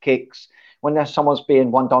 elbows, kicks. When there's someone's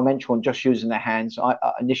being one-dimensional and just using their hands, I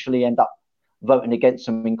initially end up voting against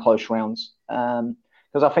them in close rounds.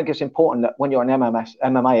 Because I think it's important that when you're an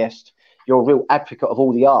MMAist, you're a real advocate of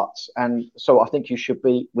all the arts. And so I think you should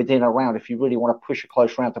be within a round. If you really want to push a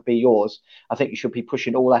close round to be yours, I think you should be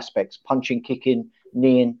pushing all aspects, punching, kicking,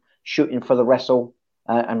 kneeing, shooting for the wrestle.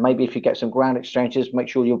 And maybe if you get some ground exchanges, make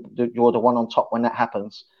sure you're the one on top when that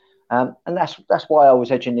happens. And that's why I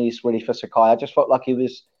was edging these really for Sakai. I just felt like he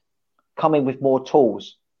was coming with more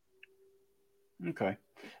tools. Okay.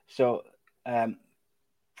 So I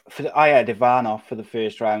had Ivanov for the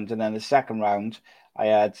first round, and then the second round I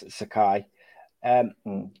had Sakai.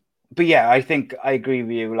 But yeah, I think I agree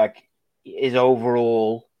with you. Like his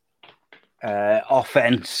overall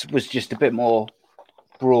offense was just a bit more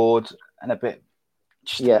broad and a bit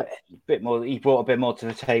more. He brought a bit more to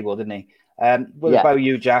the table, didn't he? What about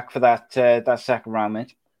you, Jack, for that second round,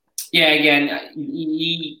 mate? Yeah, again,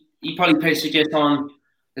 he probably placed it just on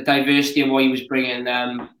the diversity of what he was bringing.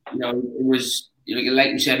 It was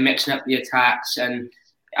like you said, mixing up the attacks, and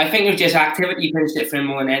I think it was just activity pinched it for him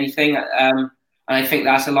more than anything. And I think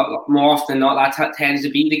that's a lot more often than not that tends to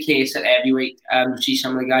be the case at heavyweight. You see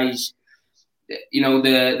some of the guys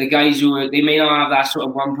the guys they may not have that sort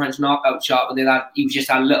of one punch knockout shot, but he was just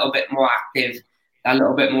a little bit more active, a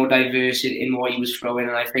little bit more diverse in what he was throwing,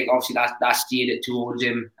 and I think obviously that steered it towards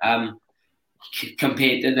him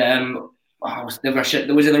compared to the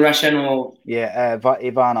Russian. Was it the Russian or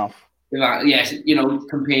Ivanov? Yes,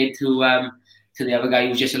 compared to the other guy who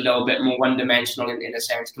was just a little bit more one-dimensional in a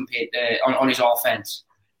sense compared to on his offense.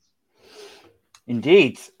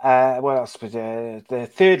 Indeed. What else? The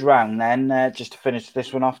third round then, just to finish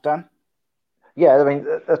this one off, Dan? Yeah, I mean,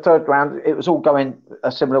 the third round, it was all going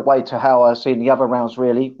a similar way to how I've seen the other rounds,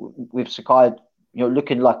 really, with Sakai,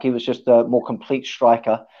 looking like he was just a more complete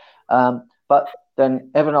striker. But then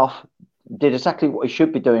Ivanov did exactly what he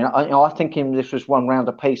should be doing. I think this was one round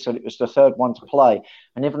apiece, and it was the third one to play.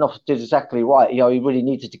 And Ivanov did exactly right. He really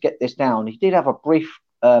needed to get this down. He did have a brief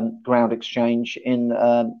ground exchange in,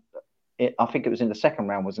 I think it was in the second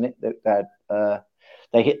round, wasn't it? That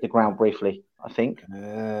they hit the ground briefly, I think.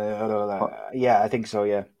 Yeah, I think so,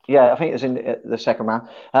 yeah. Yeah, I think it was in the second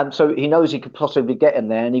round. So he knows he could possibly get him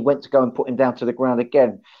there, and he went to go and put him down to the ground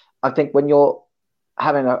again. I think when you're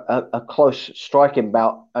having a close striking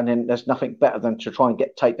bout, and then there's nothing better than to try and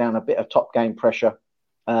take down a bit of top game pressure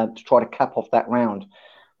to try to cap off that round.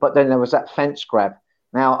 But then there was that fence grab.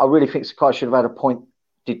 Now, I really think Sakai should have had a point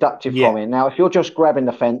deducted from it. Now, if you're just grabbing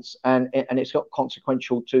the fence and it's not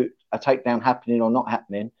consequential to a takedown happening or not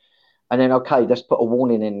happening, and then, okay, let's put a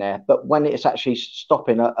warning in there. But when it's actually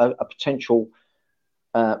stopping a potential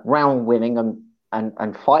round winning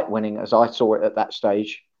and fight winning, as I saw it at that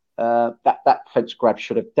stage, that fence grab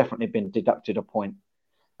should have definitely been deducted a point.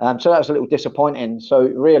 So that was a little disappointing. So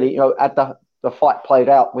really, had the fight played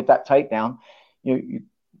out with that takedown, it'd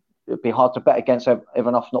be hard to bet against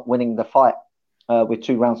Ivanov not winning the fight with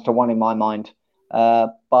 2-1 in my mind.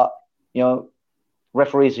 But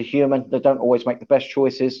referees are human; they don't always make the best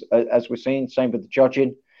choices, as we're seeing. Same with the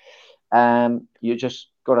judging. You just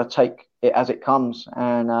got to take it as it comes,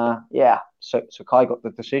 and so Kai got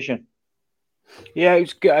the decision. Yeah, it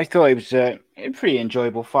was good. I thought it was a pretty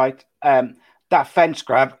enjoyable fight. That fence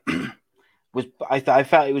grab was, I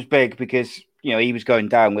felt it was big because he was going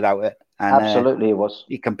down without it. And, absolutely, it was.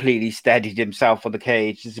 He completely steadied himself on the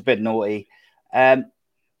cage. It's a bit naughty. Were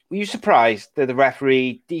you surprised that the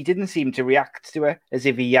referee, he didn't seem to react to it as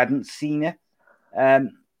if he hadn't seen it? Were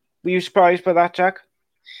you surprised by that, Jack?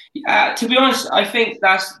 Yeah, to be honest, I think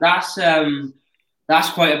that's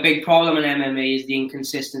quite a big problem in MMA, is the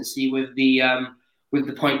inconsistency with the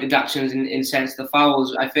point deductions in sense of the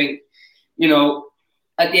fouls. I think,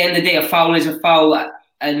 at the end of the day, a foul is a foul,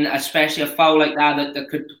 and especially a foul like that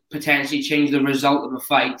could potentially change the result of a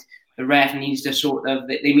fight. The ref needs to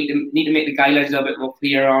they need to make the guidelines a little bit more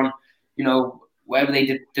clear on, whether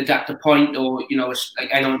they deduct a point or,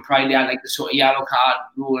 like I know in Pride they had like the sort of yellow card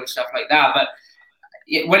rule and stuff like that. But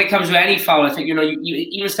when it comes to any foul, I think,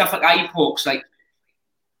 even stuff like eye pokes, like,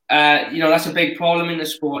 that's a big problem in the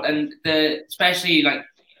sport, and especially like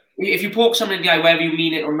if you poke someone in the eye, whether you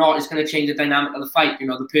mean it or not, it's going to change the dynamic of the fight.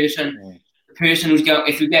 The person who's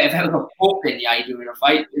if you ever got poked in the eye during a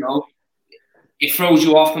fight, it throws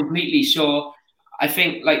you off completely. So I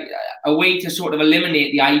think like a way to sort of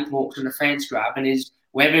eliminate the eye pokes and the fence grabbing is,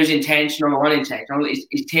 whether it's intentional or unintentional,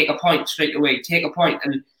 is take a point straight away. Take a point,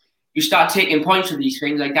 and you start taking points with these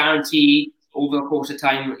things. I guarantee over the course of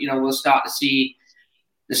time, we'll start to see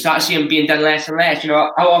them being done less and less.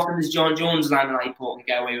 How often does John Jones land an eye poke and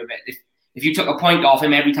get away with it? If you took a point off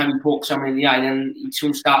him every time you poke someone in the eye, then he'd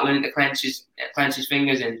soon start learning to clench his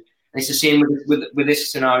fingers in. And it's the same with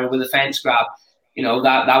this scenario with the fence grab.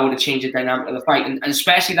 That would have changed the dynamic of the fight, and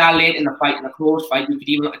especially that late in the fight, in a close fight, you could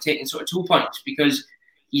even look at taking sort of 2 points, because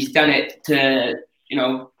he's done it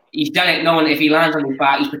knowing if he lands on his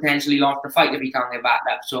back, he's potentially lost the fight if he can't get back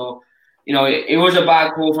up. So, it was a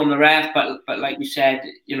bad call from the ref, but like you said,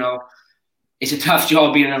 it's a tough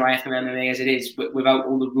job being a ref in MMA as it is, without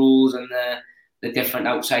all the rules and the different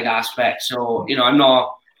outside aspects. So, I'm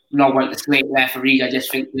not one to slate referees. I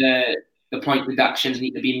just think the point deductions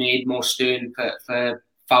need to be made more stern for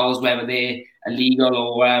fouls, whether they're illegal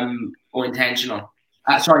or intentional.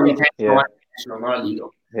 Intentional, not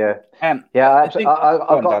illegal. Yeah, I've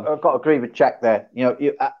got to agree with Jack there.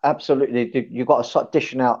 You absolutely, you've got to start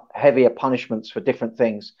dishing out heavier punishments for different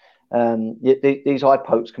things. These eye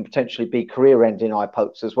pokes can potentially be career-ending eye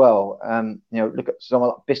pokes as well. Look at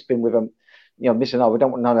someone like Bisping with them, missing eye. We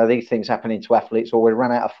don't want none of these things happening to athletes, or we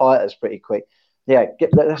run out of fighters pretty quick. Yeah,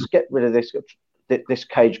 let's get rid of this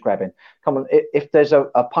cage grabbing. Come on, if there's a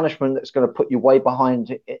punishment that's going to put you way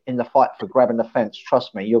behind in the fight for grabbing the fence,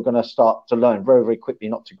 trust me, you're going to start to learn very, very quickly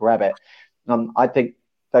not to grab it. I think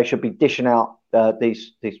they should be dishing out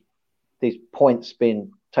these these points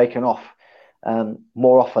being taken off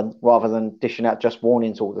more often rather than dishing out just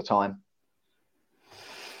warnings all the time.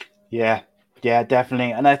 Yeah,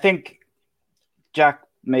 definitely. And I think Jack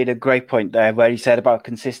made a great point there where he said about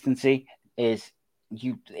consistency is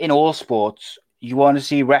you in all sports, you want to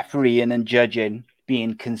see refereeing and judging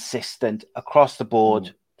being consistent across the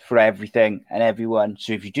board for everything and everyone.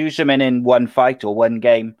 So if you do something in one fight or one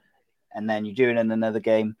game and then you do it in another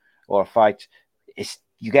game or a fight,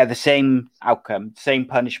 you get the same outcome, same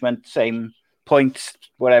punishment, same points,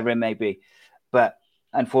 whatever it may be. But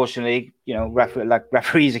unfortunately,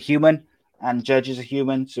 referees are human and judges are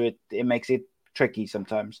human, so it makes it tricky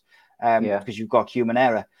sometimes because you've got human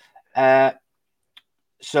error.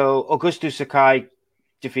 So Augustus Sakai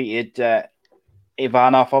defeated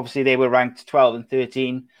Ivanov. Obviously, they were ranked 12 and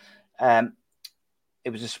 13. It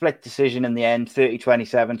was a split decision in the end,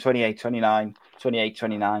 30-27, 28-29,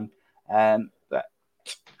 28-29. But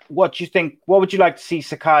what do you think? What would you like to see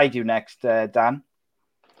Sakai do next, Dan?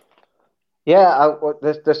 Yeah,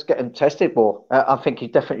 let's get him tested more. I think he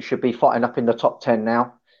definitely should be fighting up in the top 10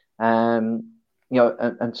 now. And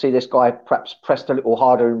see this guy perhaps pressed a little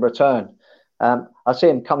harder in return. I see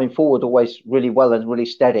him coming forward always really well and really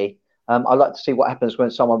steady. I like to see what happens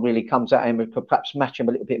when someone really comes at him and could perhaps match him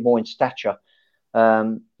a little bit more in stature.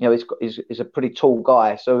 He's a pretty tall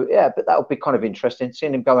guy. So, but that would be kind of interesting,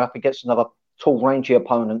 seeing him going up against another tall, rangy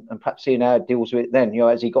opponent and perhaps seeing how he deals with it then.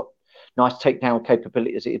 As he got nice takedown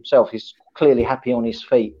capabilities himself. He's clearly happy on his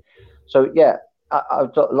feet. So, I'd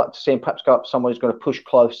like to see him perhaps go up someone who's going to push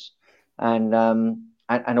close and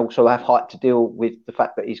also have height to deal with the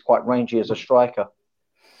fact that he's quite rangy as a striker.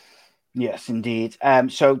 Yes, indeed.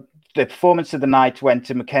 So the performance of the night went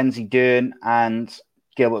to Mackenzie Dern and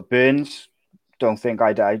Gilbert Burns. Don't think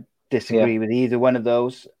I disagree with either one of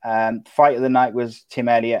those. Fight of the night was Tim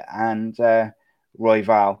Elliott and Roy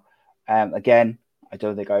Val. Again, I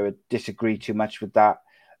don't think I would disagree too much with that.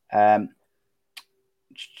 And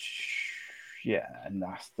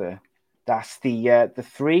that's the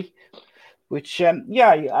three, which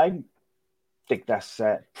I think that's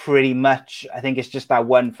pretty much. I think it's just that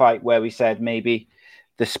one fight where we said maybe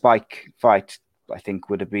the Spike fight, I think,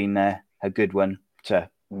 would have been a good one for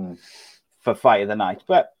fight of the night.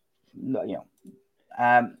 But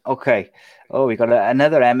okay. Oh, we got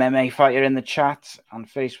another MMA fighter in the chat on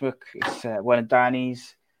Facebook. It's one of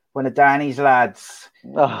Danny's lads.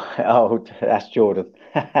 Oh, that's Jordan.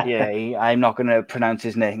 I'm not going to pronounce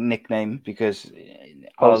his nickname because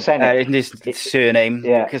his surname.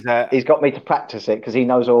 Yeah, because he's got me to practice it because he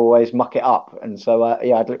knows I always muck it up, and so I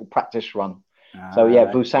had a little practice run.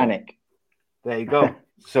 Vucanic. There you go.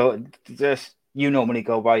 So just you normally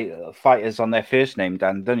go by fighters on their first name,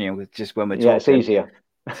 Dan, don't you? Just when we're talking. Yeah, it's easier.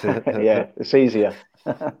 It's easier.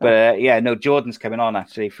 But Jordan's coming on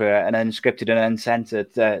actually for an unscripted and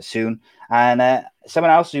uncensored soon, and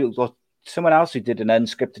someone else who did an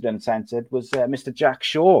unscripted and uncensored was Mr. Jack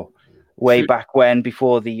Shaw, way back when,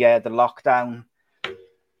 before the lockdown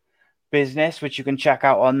business, which you can check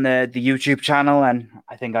out on the YouTube channel, and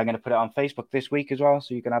I think I'm going to put it on Facebook this week as well,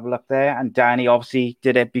 so you can have a look there. And Danny obviously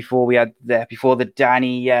did it before the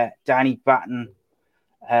Danny Batten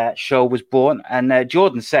show was born. And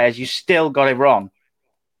Jordan says you still got it wrong.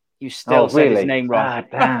 You still said his name wrong.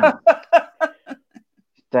 Damn.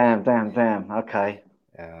 Okay.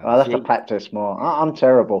 I'll have to practice more. I'm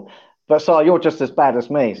terrible. But so you're just as bad as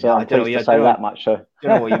me, so I'm pleased to say that much. So. I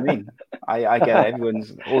don't know what you mean. I get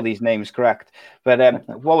all these names correct. But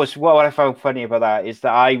what I found funny about that is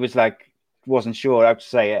that I was like, wasn't sure how to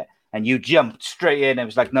say it, and you jumped straight in and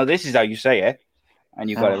was like, no, this is how you say it, and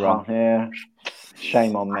you got it wrong. Yeah,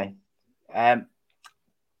 shame on me.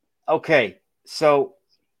 Okay, so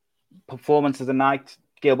performance of the night.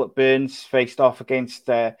 Gilbert Burns faced off against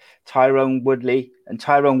Tyrone Woodley, and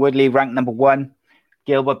Tyrone Woodley ranked number 1.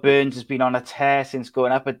 Gilbert Burns has been on a tear since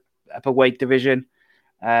going up a weight division.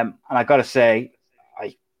 And I got to say,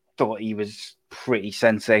 I thought he was pretty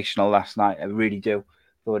sensational last night. I really do.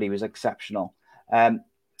 Thought he was exceptional.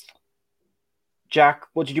 Jack,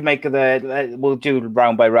 what did you make of we'll do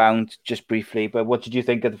round by round just briefly, but what did you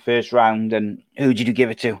think of the first round and who did you give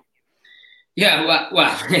it to? Yeah,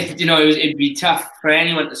 well, it'd be tough for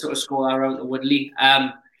anyone to sort of score that round to Woodley.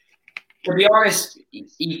 To be honest,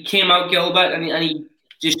 he came out Gilbert and he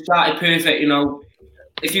just started perfect.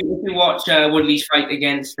 If you watch Woodley's fight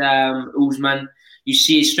against Usman, you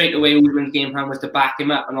see straight away Usman's game plan was to back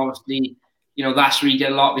him up, and obviously, that's where he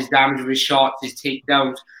did a lot of his damage with his shots, his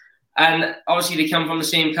takedowns, and obviously they come from the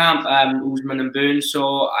same camp, Usman and Burns.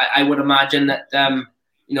 So I would imagine that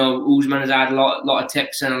Usman has had a lot of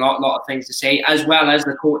tips and a lot of things to say, as well as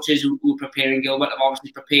the coaches who are preparing Gilbert have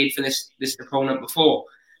obviously prepared for this opponent before.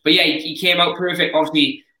 But yeah, he came out perfect.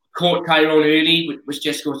 Obviously, caught Tyrone early, which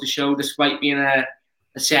just goes to show, despite being a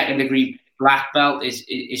second-degree black belt,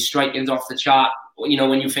 his striking's off the chart. When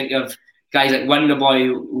you think of guys like Wonderboy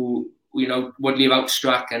who Woodley have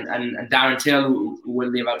outstruck, and Darren Till who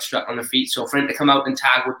Woodley have outstruck on the feet. So for him to come out and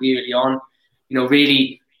tag Woodley early on,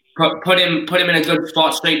 really put him in a good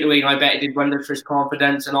spot straight away. I bet it did wonders for his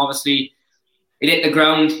confidence. And obviously, it hit the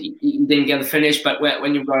ground. He didn't get the finish, but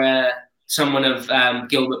when you've got someone of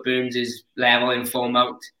Gilbert Burns' level in full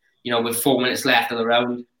mount, with 4 minutes left of the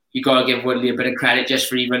round, you got to give Woodley a bit of credit just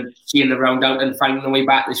for even seeing the round out and finding the way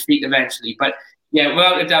back to his feet eventually. But yeah,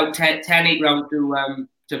 without a doubt, 10-8 round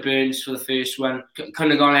to Burns for the first one.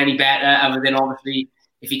 Couldn't have gone any better, other than obviously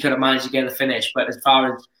if he could have managed to get the finish. But as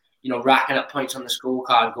far as racking up points on the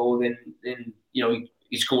scorecard goal, then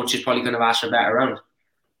his coaches probably couldn't have asked for a better round.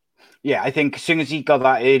 Yeah, I think as soon as he got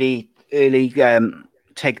that early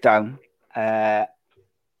takedown,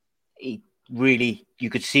 he really, you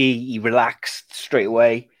could see he relaxed straight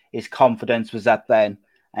away. His confidence was up then,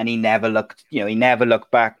 and he never looked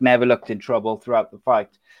back, never looked in trouble throughout the fight.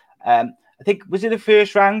 I think, was it the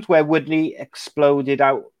first round where Woodley exploded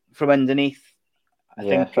out from underneath? I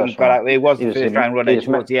think he got out. It was the first round running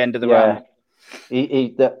towards the end of the round.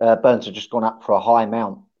 Burns had just gone up for a high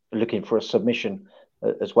mount, looking for a submission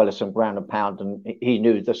as well as some ground and pound, and he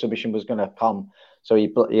knew the submission was going to come, so he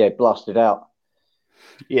blasted out.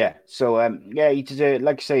 Yeah, so he deserves,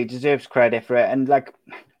 like you say, he deserves credit for it. And like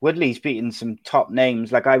Woodley's beaten some top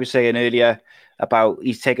names. Like I was saying earlier about,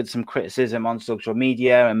 he's taken some criticism on social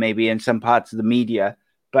media and maybe in some parts of the media,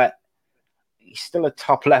 but he's still a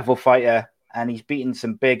top level fighter, and he's beaten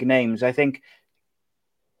some big names. I think,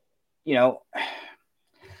 he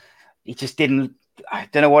just didn't. I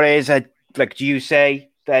don't know what it is. Would you say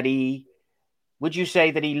that he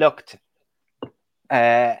looked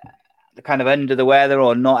kind of under the weather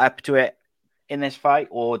or not up to it in this fight,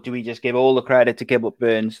 or do we just give all the credit to Gilbert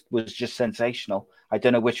Burns? Was just sensational. I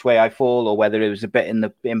don't know which way I fall, or whether it was a bit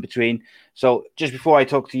in between. So just before I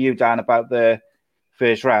talk to you, Dan, about the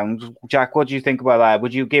first round, Jack, what do you think about that?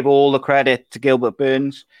 Would you give all the credit to Gilbert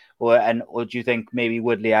Burns, or do you think maybe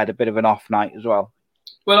Woodley had a bit of an off night as well?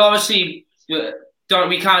 Well, obviously,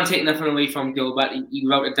 we can't take nothing away from Gilbert. He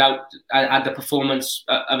without a doubt had the performance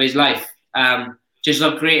of his life. Just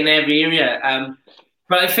looked great in every area.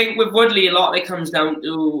 But I think with Woodley, a lot of it comes down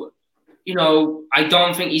to, I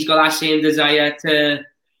don't think he's got that same desire to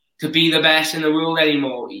be the best in the world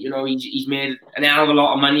anymore. He's made an hell of a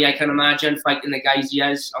lot of money, I can imagine, fighting the guys he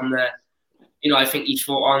has on the, I think he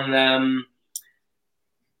fought on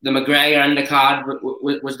the McGregor undercard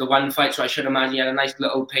was the one fight, so I should imagine he had a nice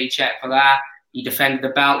little paycheck for that. He defended the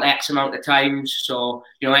belt X amount of times, so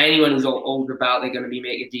anyone who's owed the belt, they're going to be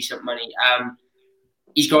making decent money.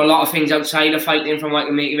 He's got a lot of things outside of fighting from what I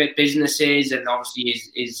can make of it, businesses, and obviously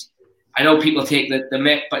his I know people take the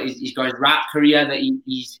myth, but he's got his rap career that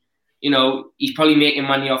he's probably making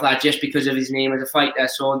money off that just because of his name as a fighter.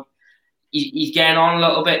 So he's getting on a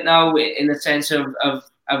little bit now in the sense of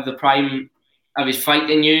the prime of his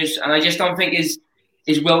fighting years, and I just don't think his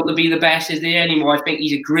will to be the best is there anymore. I think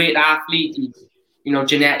he's a great athlete.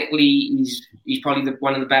 Genetically, he's probably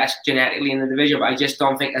one of the best genetically in the division, but I just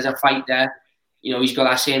don't think as a fighter, he's got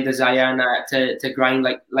that same desire to grind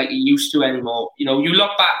like he used to anymore. You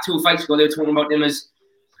look back 2 fights ago, they were talking about him as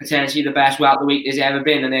potentially the best welterweight there's ever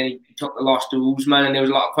been, and then he took the loss to Usman, and there was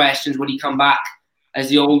a lot of questions, would he come back as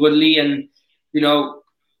the old Woodley? And,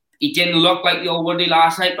 he didn't look like the old Woodley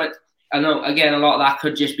last night, but I know, again, a lot of that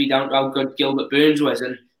could just be down to how good Gilbert Burns was,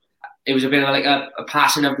 and it was a bit of a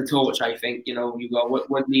passing of the torch, I think. You got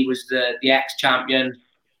Woodley was the ex-champion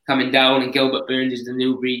coming down, and Gilbert Burns is the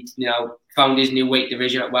new breed, found his new weight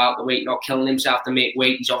division at welterweight, not killing himself to make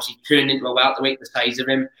weight. He's obviously turned into a welterweight the size of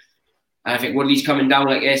him. And I think Woodley's coming down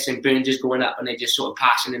like this, and Burns is going up, and they're just sort of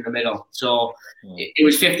passing in the middle. So it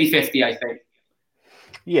was 50-50, I think.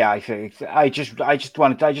 Yeah, I think I just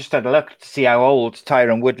had a look to see how old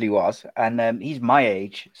Tyron Woodley was, and he's my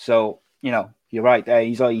age. So you're right there.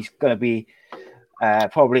 He's going to be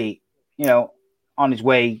probably on his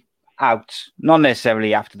way out, not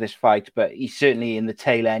necessarily after this fight, but he's certainly in the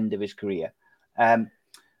tail end of his career.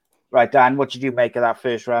 Right, Dan, what did you make of that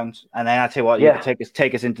first round? And then I'll tell you what, you can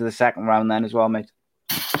take us into the second round then as well, mate.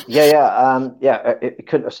 It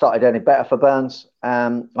couldn't have started any better for Burns.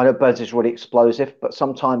 I know Burns is really explosive, but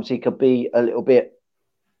sometimes he could be a little bit,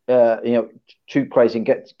 too crazy and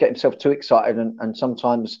get himself too excited, and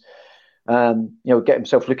sometimes, get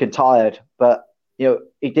himself looking tired. But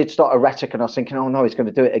he did start erratic, and I was thinking, oh no, he's going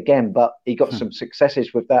to do it again. But he got some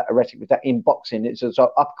successes with that erratic, with that in boxing. It's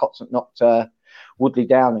uppercuts that knocked Woodley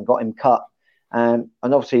down and got him cut. And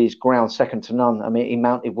obviously his ground second to none. I mean, he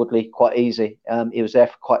mounted Woodley quite easy. He was there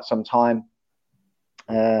for quite some time.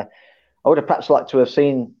 I would have perhaps liked to have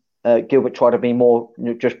seen Gilbert try to be more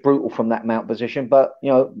just brutal from that mount position, but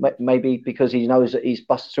maybe because he knows that he's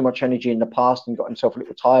busted too much energy in the past and got himself a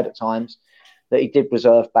little tired at times, that he did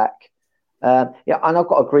reserve back. And I've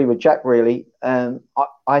got to agree with Jack, really.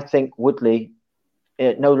 I think Woodley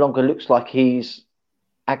no longer looks like he's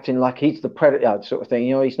acting like he's the predator sort of thing.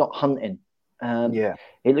 He's not hunting.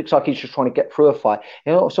 It looks like he's just trying to get through a fight.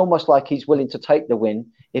 It's almost like he's willing to take the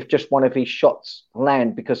win if just one of his shots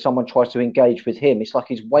land because someone tries to engage with him. It's like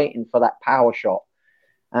he's waiting for that power shot.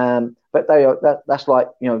 But that's like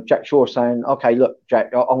Jack Shaw saying, "Okay, look,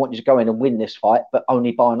 Jack, I want you to go in and win this fight, but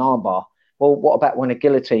only by an armbar." Well, what about when a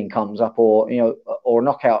guillotine comes up, or or a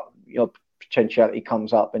knockout potentiality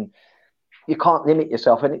comes up, and you can't limit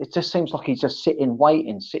yourself? And it just seems like he's just sitting,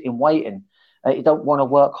 waiting. You don't want to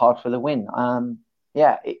work hard for the win.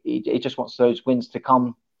 He just wants those wins to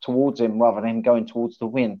come towards him rather than him going towards the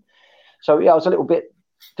win. So I was a little bit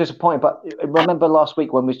disappointed. But remember last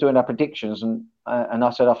week when we was doing our predictions, and I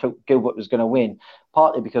said I thought Gilbert was going to win,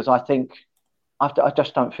 partly because I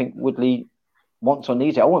just don't think Woodley wants or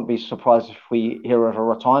needs it. I wouldn't be surprised if we hear of a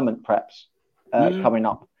retirement perhaps coming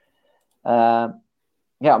up. I'm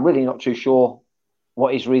really not too sure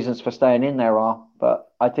what his reasons for staying in there are, but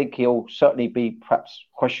I think he'll certainly be perhaps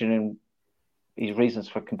questioning his reasons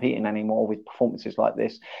for competing anymore with performances like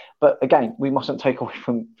this. But again, we mustn't take away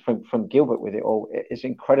from Gilbert with it all. It's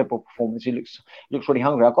an incredible performance. He looks really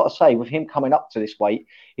hungry. I've got to say, with him coming up to this weight,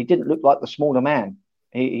 he didn't look like the smaller man.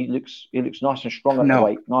 He looks nice and strong at the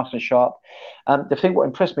weight, nice and sharp. The thing what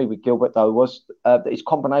impressed me with Gilbert though was that his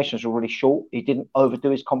combinations were really short. He didn't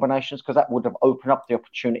overdo his combinations because that would have opened up the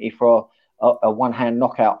opportunity for a one-hand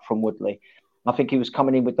knockout from Woodley. I think he was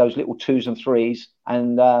coming in with those little 2s and 3s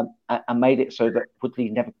and made it so that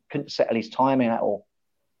Woodley couldn't settle his timing at all.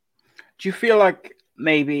 Do you feel like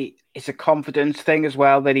maybe it's a confidence thing as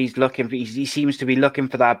well that he's looking for? He seems to be looking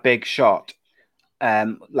for that big shot,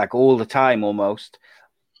 like all the time almost.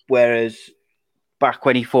 Whereas back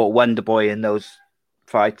when he fought Wonderboy in those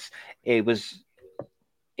fights, it was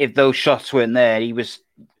if those shots weren't there, he was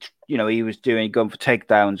going for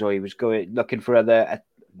takedowns or he was looking for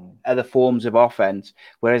other forms of offense.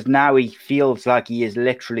 Whereas now he feels like he is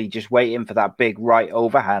literally just waiting for that big right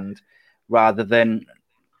overhand rather than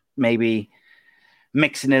maybe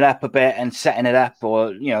mixing it up a bit and setting it up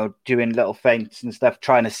or, doing little feints and stuff,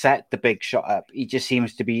 trying to set the big shot up. He just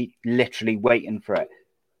seems to be literally waiting for it.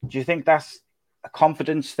 Do you think that's a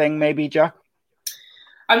confidence thing maybe, Jack?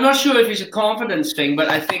 I'm not sure if it's a confidence thing, but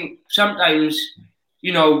I think sometimes,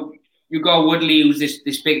 you got Woodley, who's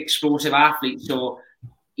this big explosive athlete, so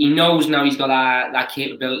he knows now he's got that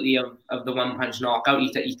capability of the one-punch knockout.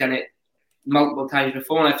 He's done it multiple times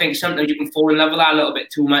before, and I think sometimes you can fall in love with that a little bit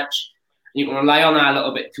too much, and you can rely on that a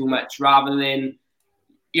little bit too much, rather than,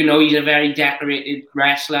 he's a very decorated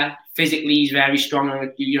wrestler. Physically, he's very strong,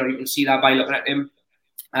 and you can see that by looking at him.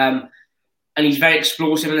 And he's very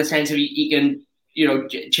explosive in the sense of he can,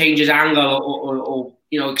 change his angle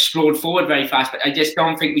or explode forward very fast. But I just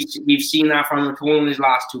don't think we've seen that from him at all in his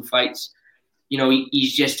last 2 fights.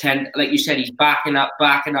 He's just like you said, he's backing up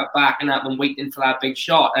and waiting for that big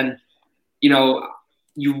shot. And,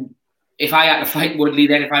 if I had to fight Woodley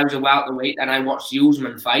then, if I was a welterweight and I watched the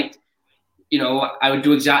Usman fight, I would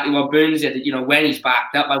do exactly what Burns did. When he's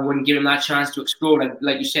backed up, I wouldn't give him that chance to explode.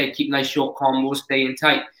 Like you said, keep nice short combos, staying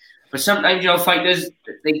tight. But sometimes, fighters,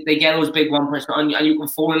 they get those big one-punch, and you can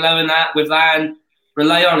fall in love with that and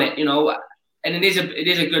rely on it, And it is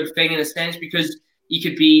a good thing in a sense because he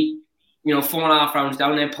could be, 4.5 rounds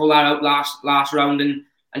down and pull that out last round and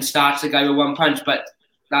starts the guy with one punch. But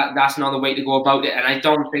that's not the way to go about it. And I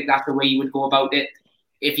don't think that's the way he would go about it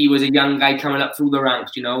if he was a young guy coming up through the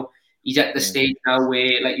ranks, He's at the stage now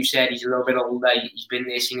where, like you said, he's a little bit older. He's been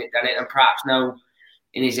there, seen it, done it, and perhaps now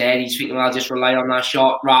in his head he's thinking, "Well, I'll just rely on that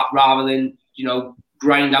shot rather than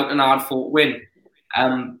grind out an hard-fought win."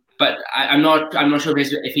 But I'm not sure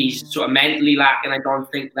if he's sort of mentally lacking. I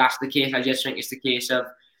don't think that's the case. I just think it's the case of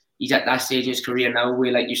he's at that stage in his career now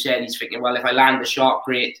where, like you said, he's thinking, "Well, if I land the shot,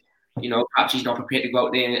 great." Perhaps he's not prepared to go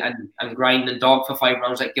out there and grind and dog for 5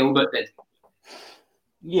 rounds like Gilbert did.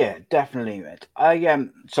 Yeah, definitely, mate.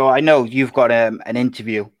 So I know you've got an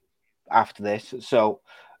interview after this, so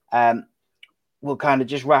we'll kind of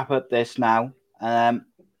just wrap up this now.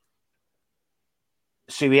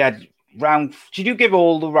 So we had round. Did you give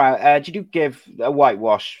all the round? Did you give a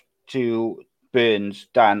whitewash to Burns,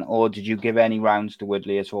 Dan, or did you give any rounds to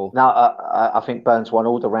Woodley at all? No, I think Burns won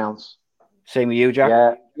all the rounds. Same with you,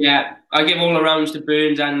 Jack? Yeah, I give all the rounds to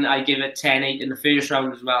Burns, and I give it 10-8 in the first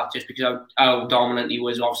round as well, just because how dominant he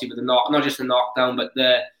was, obviously, with the not just the knockdown, but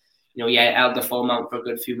held the full mount for a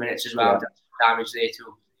good few minutes as well. Damage there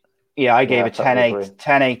too. Yeah, I gave it 10-8.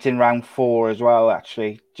 10-8 in round 4 as well,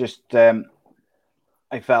 actually. Just,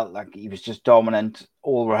 I felt like he was just dominant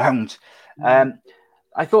all round.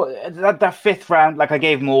 I thought that fifth round, like I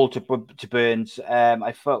gave them all to Burns.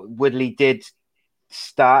 I thought Woodley did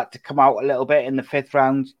start to come out a little bit in the fifth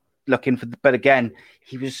round, looking for but again,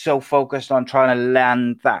 he was so focused on trying to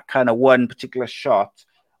land that kind of one particular shot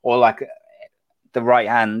or like the right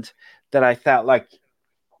hand that I felt like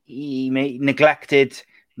he neglected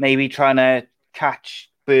maybe trying to catch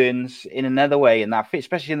Burns in another way in that,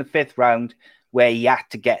 especially in the fifth round where he had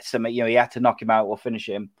to get some, he had to knock him out or finish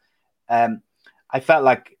him. I felt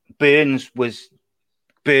like Burns was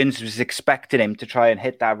expecting him to try and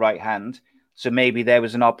hit that right hand. So maybe there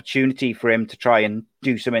was an opportunity for him to try and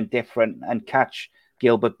do something different and catch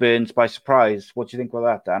Gilbert Burns by surprise. What do you think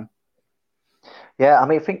about that, Dan? Yeah, I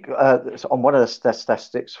mean, I think on one of the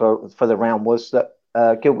statistics for the round was that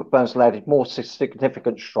Gilbert Burns landed more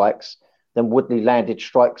significant strikes than Woodley landed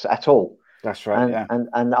strikes at all. That's right,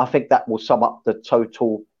 and I think that will sum up the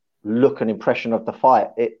total look and impression of the fight.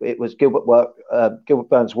 It was Gilbert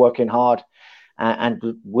Burns working hard, and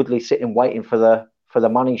Woodley sitting waiting for the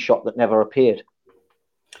money shot that never appeared.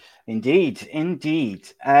 Indeed.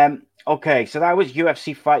 Okay, so that was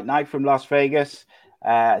UFC Fight Night from Las Vegas.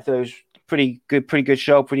 So it was pretty good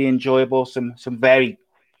show, pretty enjoyable. Some very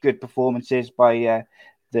good performances by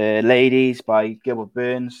the ladies, by Gilbert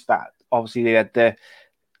Burns. That obviously they had the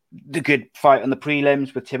good fight on the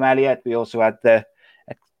prelims with Tim Elliott. We also had the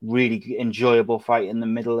really enjoyable fight in the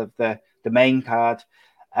middle of the main card.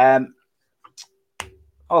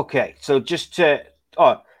 Okay, so just to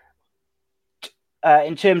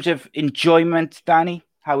in terms of enjoyment, Danny,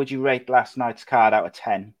 how would you rate last night's card out of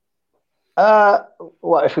 10?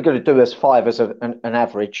 Well, if we're going to do this 5 as an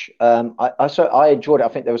average, I enjoyed it. I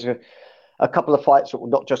think there was a couple of fights that were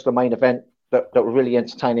not just the main event that were really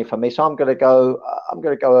entertaining for me. So I'm going to go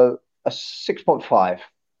a 6.5.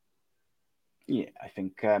 Yeah, I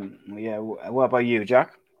think. What about you,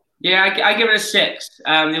 Jack? Yeah, I give it a 6.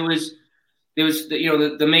 There was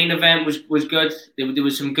the main event was good. There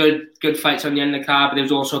was some good fights on the undercard, but there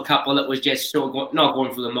was also a couple that was just not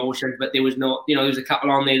going through the motions. But there was there was a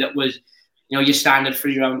couple on there that was your standard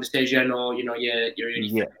 3-round decision or your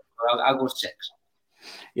really. I'll go 6.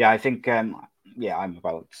 Yeah, I think. I'm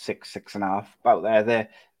about 6.5, about there.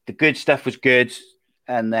 The good stuff was good,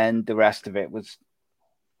 and then the rest of it was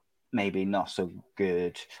maybe not so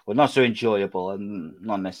good, or not so enjoyable, and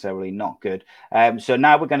not necessarily not good. So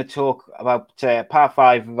now we're going to talk about part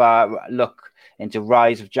 5 of our look into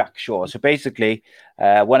Rise of Jack Shore. So basically,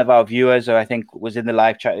 one of our viewers, who I think was in the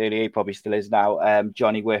live chat earlier, he probably still is now,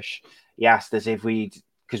 Johnny Wish, he asked us if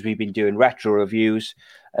because we've been doing retro reviews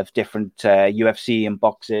of different UFC and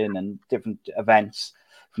boxing and different events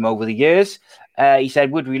from over the years. He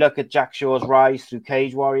said, would we look at Jack Shore's rise through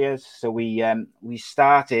Cage Warriors? So we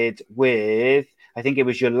started with, I think it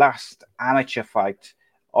was your last amateur fight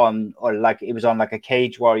it was on like a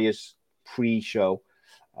Cage Warriors pre-show.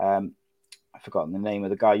 I've forgotten the name of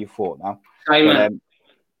the guy you fought now. Simon. But,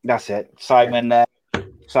 that's it. Simon,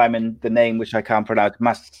 the name which I can't pronounce.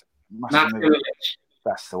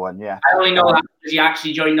 That's the one, yeah. I only know that because he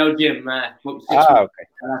actually joined no gym. Okay.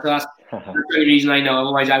 That's the only reason I know.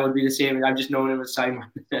 Otherwise, I would be the same. I'm just knowing him as Simon.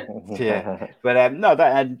 Yeah,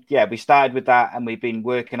 but we started with that, and we've been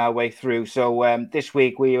working our way through. So this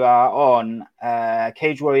week we are on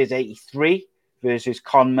Cage Warriors 83 versus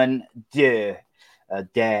Conman Dare.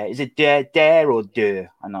 Is it Dare or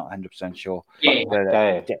Dare? I'm not 100% sure. Yeah,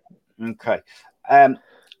 Dare. Okay.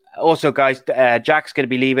 Also, guys, Jack's going to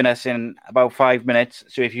be leaving us in about 5 minutes.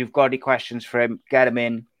 So if you've got any questions for him, get them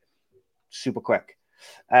in super quick.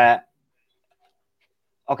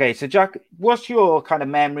 Okay, so Jack, what's your kind of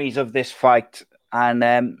memories of this fight? And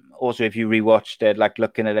also, if you rewatched it, like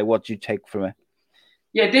looking at it, what do you take from it?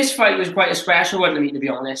 Yeah, this fight was quite a special one to me, to be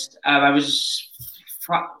honest. I was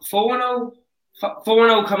 4-0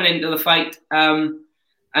 coming into the fight.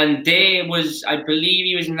 And Day was, I believe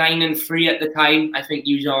he was 9-3 at the time. I think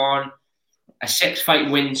he was on a 6-fight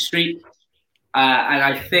win streak. And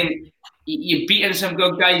I think you'd beaten some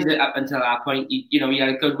good guys up until that point. You had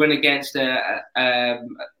a good win against a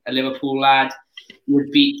Liverpool lad. You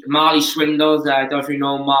beat Marley Swindles. I don't know if you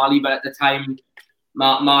know Marley, but at the time,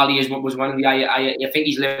 Marley was one of the. I think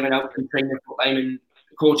he's living out and training full time in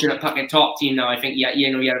coaching at Puckett top team now. I think he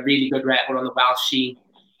had a really good record on the Welsh scene.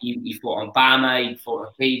 He fought on Bama, he fought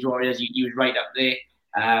on Cage Warriors. He was right up there.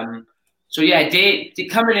 So yeah, they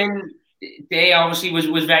coming in. They obviously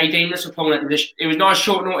was very dangerous opponent. It was not a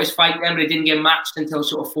short notice fight then, but it didn't get matched until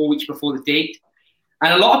sort of 4 weeks before the date.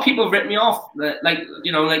 And a lot of people ripped me off, like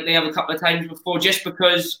they have a couple of times before, just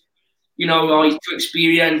because, he's too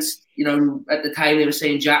experienced. At the time they were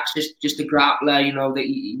saying Jack's just a grappler, that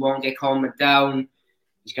he won't get calmed down.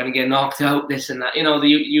 He's going to get knocked out, this and that, the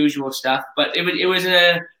usual stuff. But it was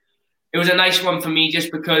a nice one for me,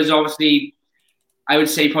 just because obviously I would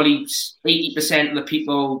say probably 80% of the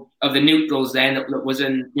people, of the neutrals then that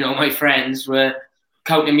wasn't, my friends, were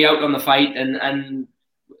counting me out on the fight and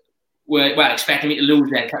were expecting me to lose.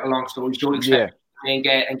 Then, cut a long story short, expecting me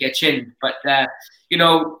and get chinned. But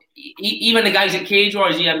even the guys at Cage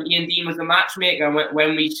Wars, Ian Dean was the matchmaker. And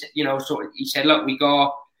when we, he said, look, we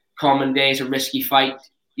got common days, a risky fight.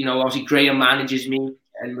 Obviously Graham manages me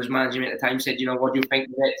and was managing me at the time. Said, what do you think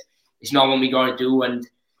of it? It's not what we got to do. And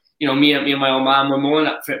me and my old man were more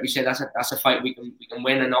than up for it. We said that's a fight we can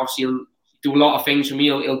win, and obviously he'll do a lot of things for me.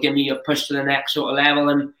 He'll give me a push to the next sort of level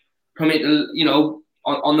and put me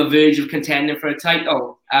on the verge of contending for a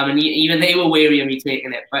title. And even they were wary of me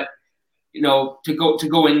taking it. But to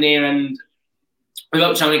go in there and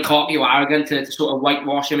without sounding cocky or arrogant, to sort of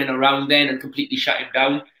whitewash him in a round then and completely shut him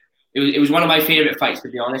down. It was one of my favourite fights, to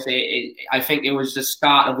be honest. I think it was the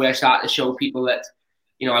start of where I started to show people that,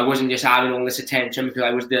 I wasn't just having all this attention because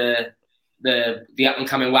I was the up and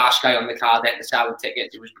coming Welsh guy on the card there to sell the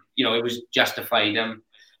tickets. It was, it was justified.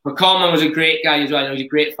 But Coleman was a great guy as well. He was a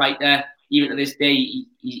great fighter. Even to this day,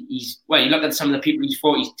 he's you look at some of the people he's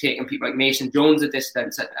fought. He's taken people like Mason Jones a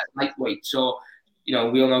distance at lightweight. So, we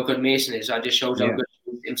all know how good Mason is. So it just shows how good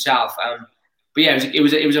he is himself. But yeah,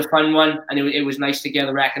 it was a fun one, and it was nice to get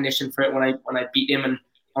the recognition for it when I beat him, and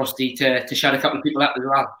obviously to shut a couple of people up as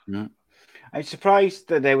well. Mm. I'm surprised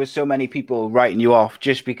that there were so many people writing you off,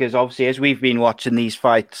 just because obviously as we've been watching these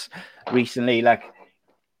fights recently,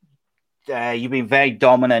 you've been very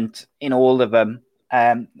dominant in all of them.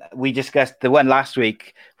 We discussed the one last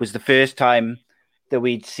week was the first time that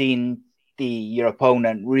we'd seen your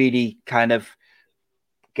opponent really kind of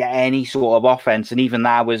get any sort of offense, and even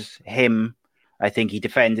that was him. I think he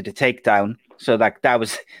defended a takedown. So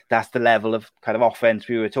that's the level of kind of offense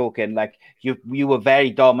we were talking. You were very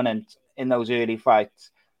dominant in those early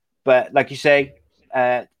fights, but like you say,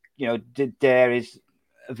 Dare is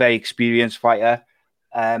a very experienced fighter,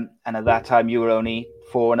 and at that time you were only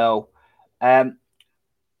 4-0.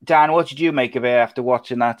 Dan, what did you make of it after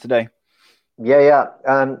watching that today?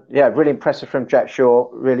 Really impressive from Jack Shaw.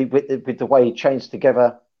 Really, with the way he changed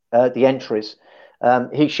together the entries.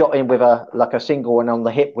 He shot in with a single and on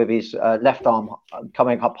the hip with his left arm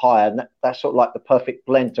coming up higher. And that's sort of like the perfect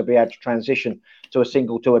blend to be able to transition to a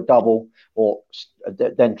single to a double, or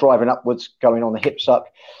then driving upwards, going on the hip suck.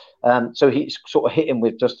 So he's sort of hit him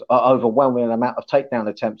with just an overwhelming amount of takedown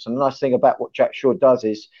attempts. And the nice thing about what Jack Shaw does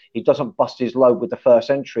is he doesn't bust his load with the first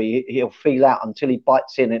entry. He'll feel out until he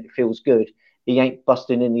bites in and it feels good. He ain't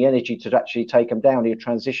busting in the energy to actually take him down. He'll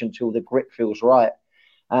transition till the grip feels right.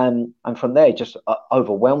 And from there, just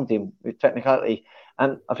overwhelmed him with technicality.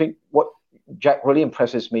 And I think what Jack really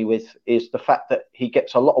impresses me with is the fact that he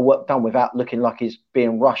gets a lot of work done without looking like he's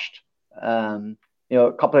being rushed.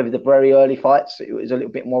 A couple of the very early fights, it was a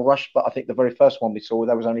little bit more rushed, but I think the very first one we saw,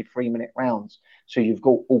 there was only 3-minute rounds. So you've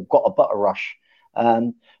all got a butter rush.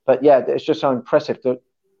 But yeah, it's just so impressive that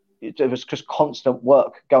it was just constant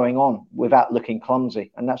work going on without looking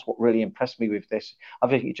clumsy. And that's what really impressed me with this. I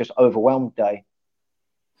think he just overwhelmed Day.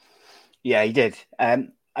 Yeah, he did.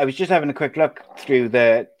 I was just having a quick look through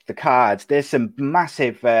the cards. There's some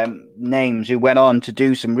massive names who went on to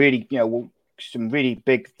do some really, some really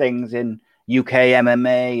big things in UK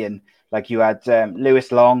MMA, and like you had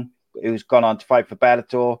Lewis Long, who's gone on to fight for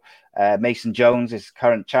Bellator. Mason Jones is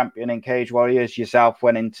current champion in Cage Warriors. Yourself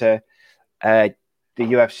went into the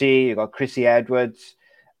UFC. You got Chrissy Edwards.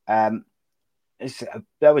 That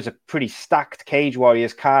was a pretty stacked Cage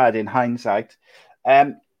Warriors card in hindsight.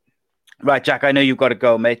 Right, Jack, I know you've got to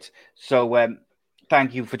go, mate. So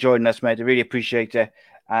thank you for joining us, mate. I really appreciate it.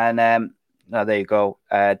 And there you go.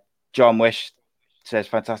 John Wish says,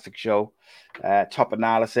 fantastic show. Top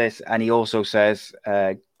analysis. And he also says,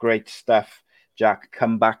 great stuff, Jack.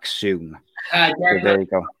 Come back soon. So there you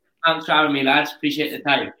go. Thanks for having me, lads. Appreciate the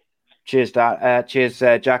time. Cheers, Dad. Cheers,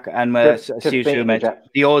 Jack. And we'll see you soon, mate. Jack.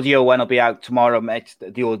 The audio one will be out tomorrow, mate.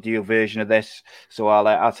 The audio version of this. So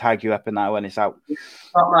I'll tag you up in that when it's out.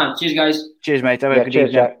 Top man. Cheers, guys. Cheers, mate. Have a good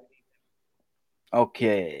evening. Jack.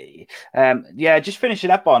 Okay. Just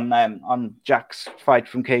finishing up on Jack's fight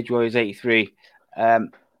from Cage Warriors 83.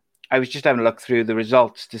 I was just having a look through the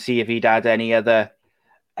results to see if he'd had any other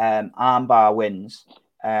armbar wins.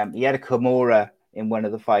 He had a Kimura in one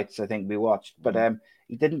of the fights I think we watched, but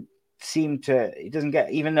he didn't seem to. He doesn't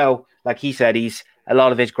get, even though, like he said, a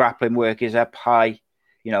lot of his grappling work is up high,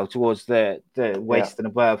 towards the waist and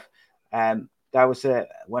above. That was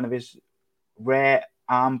one of his rare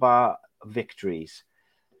armbar victories.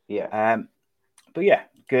 But yeah,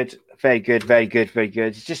 good, very good, very good, very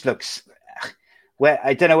good. It just looks.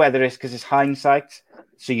 I don't know whether it's because it's hindsight,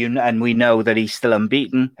 and we know that he's still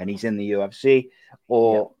unbeaten and he's in the UFC,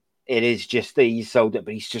 or it is just that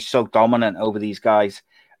he's just so dominant over these guys,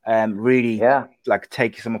 really like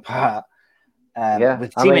takes them apart.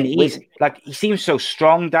 With seeming ease, like he seems so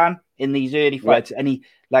strong, Dan, in these early fights, and he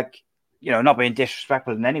not being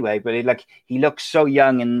disrespectful in any way, but he looks so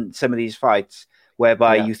young in some of these fights,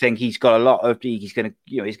 whereby you think he's got a lot of, he's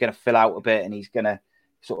gonna fill out a bit and he's gonna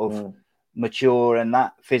sort of mature and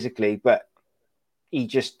that physically, but he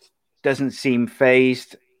just doesn't seem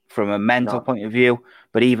phased from a mental point of view,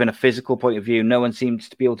 but even a physical point of view. No one seems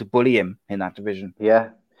to be able to bully him in that division.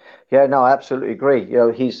 No, I absolutely agree.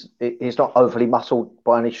 He's not overly muscled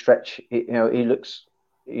by any stretch. He looks,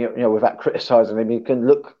 without criticizing him, he can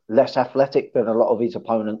look less athletic than a lot of his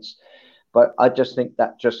opponents, but I just think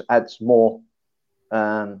that just adds more,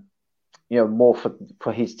 more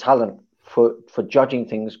for his talent, for judging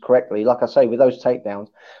things correctly. Like I say, with those takedowns,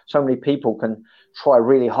 so many people can try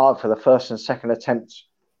really hard for the first and second attempt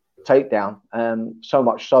takedown, so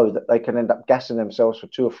much so that they can end up gassing themselves for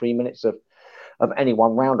 2 or 3 minutes of any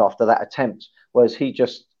one round after that attempt, whereas he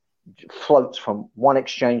just floats from one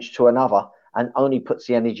exchange to another and only puts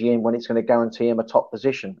the energy in when it's going to guarantee him a top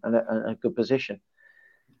position and a good position.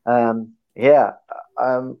 I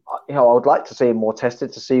would like to see him more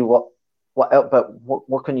tested to see what else, but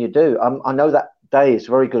what can you do? I know that Day is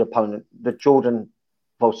a very good opponent. The Jordan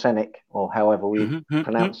Volcenic, or however we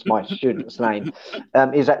pronounce my student's name,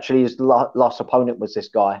 is actually his last opponent was this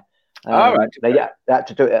guy. They had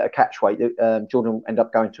to do it at a catch weight. Jordan ended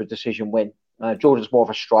up going to a decision win. Jordan's more of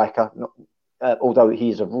a striker, although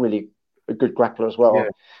he's a really good grappler as well.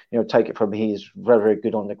 Take it from me, he's very, very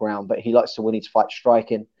good on the ground, but he likes to win his fight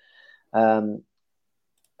striking. So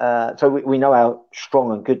we know how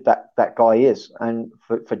strong and good that guy is, and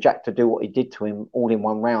for Jack to do what he did to him all in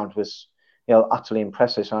one round was, utterly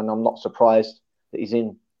impressive. And I'm not surprised that he's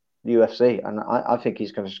in the UFC, and I think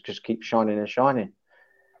he's going to just keep shining and shining.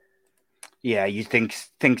 Yeah, you think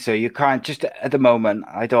so. You can't just at the moment.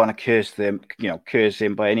 I don't want to curse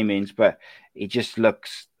him by any means, but he just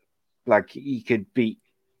looks like he could beat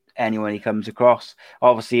anyone he comes across.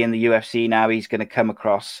 Obviously, in the UFC now, he's going to come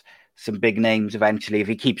across some big names eventually. If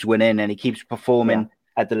he keeps winning and he keeps performing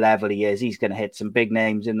at the level he is, he's going to hit some big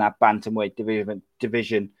names in that bantamweight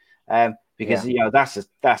division. Because the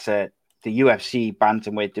UFC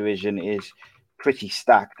bantamweight division is pretty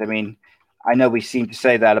stacked. I mean, I know we seem to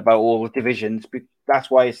say that about all divisions, but that's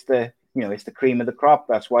why it's the cream of the crop.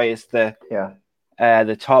 That's why it's the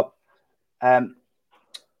top. And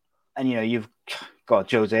you've got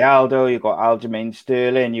Jose Aldo, you've got Aljamain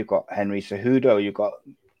Sterling, you've got Henry Cejudo, you've got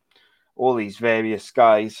all these various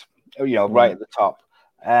guys, right at the top.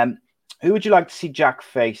 Who would you like to see Jack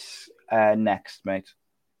face next, mate?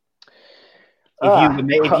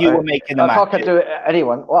 If you were making the match, if I could do it,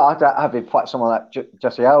 anyone, well, I'd have him fight someone like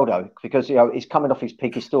Jose Aldo, because he's coming off his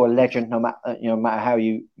peak. He's still a legend, no matter how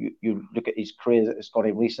you look at his career that has got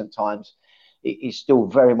in recent times. He's still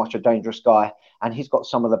very much a dangerous guy, and he's got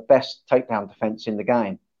some of the best takedown defense in the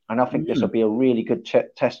game. And I think this will be a really good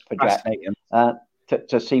test for Jack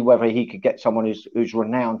to see whether he could get someone who's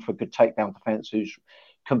renowned for good takedown defense, who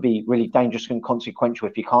can be really dangerous and consequential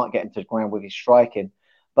if you can't get into the ground with his striking.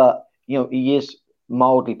 But he is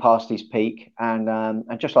mildly past his peak, and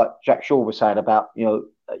just like Jack Shaw was saying about,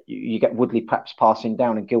 you get Woodley perhaps passing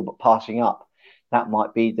down and Gilbert passing up. That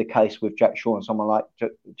might be the case with Jack Shaw and someone like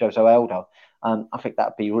Jose Aldo. I think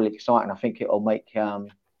that'd be really exciting. I think it'll make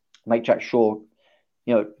Jack Shaw,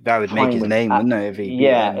 that would make his name, wouldn't it? If he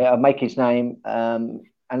it'll make his name. And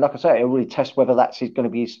like I say, it'll really test whether that's going to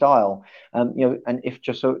be his style. And if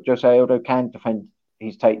Jose Aldo can defend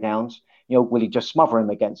his takedowns, will he just smother him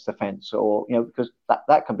against the fence? Or, because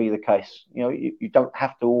that can be the case. You don't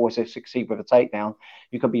have to always succeed with a takedown.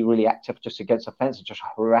 You can be really active just against the fence and just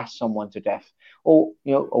harass someone to death. Or,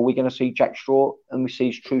 are we going to see Jack Shaw and we see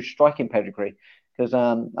his true striking pedigree? Because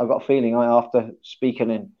I've got a feeling after speaking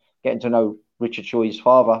and getting to know Richard Shaw, his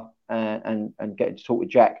father, and getting to talk with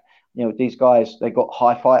Jack, these guys, they got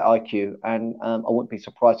high fight IQ, and I wouldn't be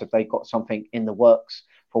surprised if they got something in the works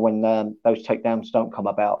for when those takedowns don't come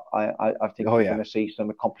about. I think you're going to see some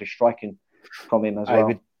accomplished striking from him as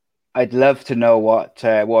well. I'd love to know what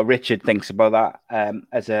Richard thinks about that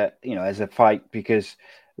as a fight, because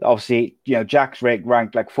obviously Jack's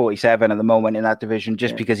ranked like 47 at the moment in that division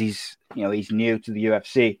just because he's new to the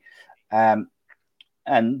UFC, and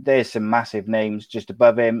there's some massive names just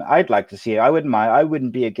above him. I'd like to see it. I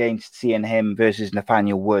wouldn't be against seeing him versus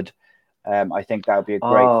Nathaniel Wood. I think that would be a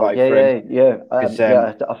great fight for him.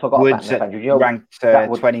 I forgot Wood's about Nathaniel. Ranked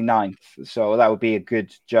 29th, so that would be a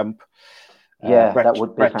good jump. That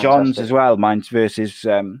would be Brett fantastic. Johns as well, mines versus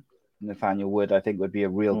Nathaniel Wood, I think would be a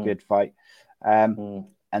real good fight. And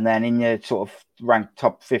then in your sort of ranked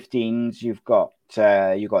top 15s, you've got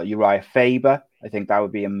Uriah Faber. I think that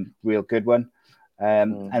would be a real good one.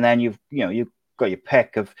 And then you've got your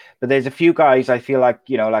pick of, but there's a few guys I feel like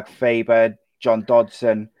like Faber, John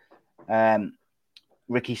Dodson,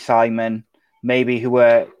 Ricky Simon, maybe, who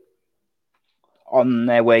were on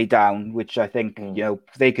their way down, which I think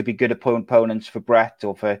they could be good opponents for Brett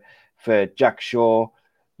or for Jack Shaw.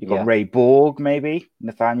 You've got Ray Borg, maybe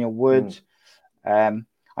Nathaniel Wood. I'm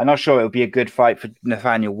not sure it would be a good fight for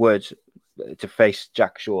Nathaniel Wood to face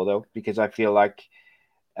Jack Shaw, though, because I feel like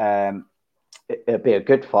it'd be a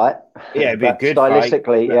good fight. Yeah, it'd be a good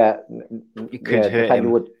stylistically, fight. You could hurt Nathaniel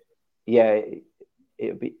him. Wood,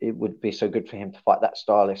 it would be so good for him to fight that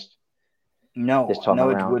stylist. No,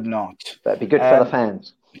 around. It would not. But it'd be good for the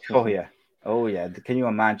fans. Oh yeah. Can you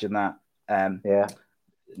imagine that?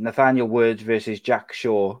 Nathaniel Wood versus Jack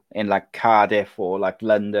Shaw in like Cardiff or like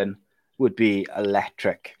London would be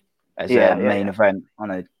electric as a main event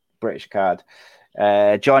on a British card.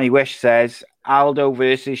 Johnny Wish says Aldo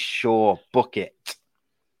versus Shaw. Book it.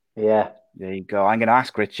 Yeah. There you go. I'm going to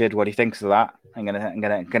ask Richard what he thinks of that. I'm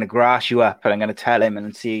gonna grass you up, and I'm going to tell him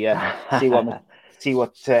and see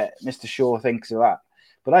what Mr. Shaw thinks of that.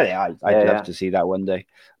 But I'd love to see that one day.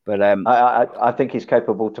 But I think he's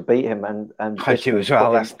capable to beat him, and I do as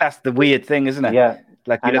well. That's the weird thing, isn't it? Yeah.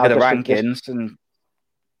 Like you look at the rankings, and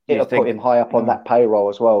it'll put him high up on that payroll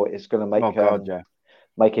as well. It's going to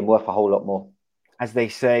make him worth a whole lot more. As they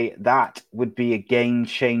say, that would be a game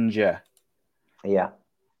changer. Yeah.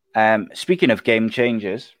 Speaking of game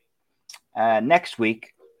changers, next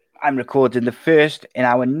week I'm recording the first in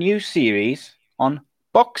our new series on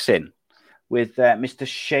boxing with Mr.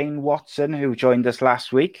 Shane Watson, who joined us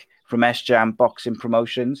last week from S-Jam Boxing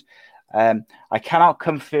Promotions. I cannot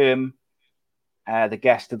confirm the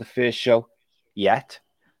guest of the first show yet,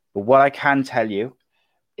 but what I can tell you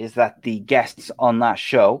is that the guests on that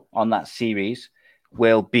show, on that series,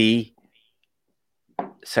 will be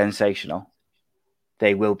sensational.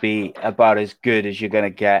 They will be about as good as you're going to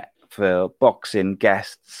get for boxing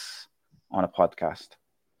guests on a podcast.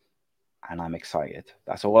 And I'm excited.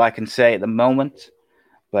 That's all I can say at the moment.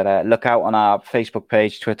 But look out on our Facebook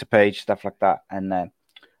page, Twitter page, stuff like that. And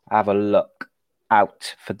have a look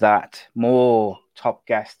out for that. More top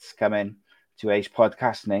guests coming to Ace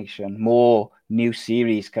Podcast Nation. More new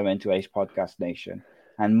series coming to Ace Podcast Nation.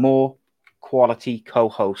 And more quality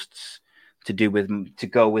co-hosts to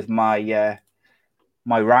go with my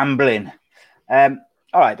my rambling. All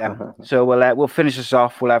right, then. So we'll finish this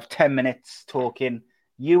off. We'll have 10 minutes talking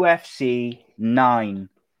UFC 9,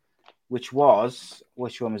 which one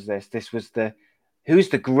was this? This was who's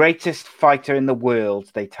the greatest fighter in the world,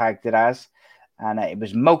 they tagged it as. And it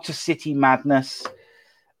was Motor City Madness.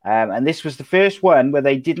 And this was the first one where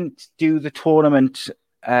they didn't do the tournament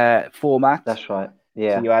format. That's right.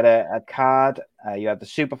 Yeah. So you had a card. You had the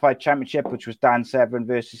Super Fight Championship, which was Dan Severn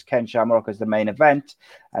versus Ken Shamrock as the main event.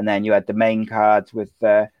 And then you had the main cards with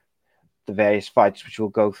the various fights, which we'll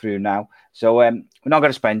go through now. So we're not going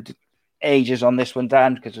to spend ages on this one,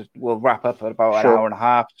 Dan, because we'll wrap up at about an hour and a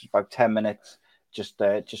half, about 10 minutes, just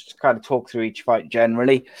to kind of talk through each fight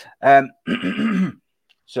generally.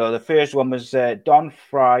 So the first one was Don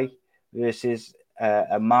Fry versus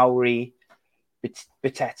Amaury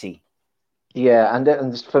Bittetti. Yeah,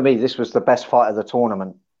 and for me, this was the best fight of the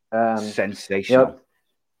tournament. Sensational.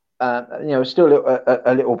 Still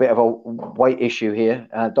a little bit of a weight issue here.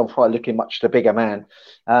 Don Fry looking much the bigger man.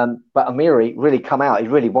 But Amiri really come out. He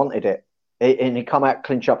really wanted it. And he come out,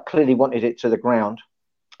 clinch up, clearly wanted it to the ground.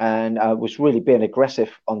 And was really being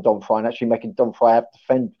aggressive on Don Fry and actually making Don Fry have to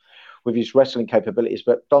defend with his wrestling capabilities.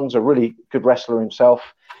 But Don's a really good wrestler himself.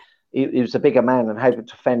 He was a bigger man and able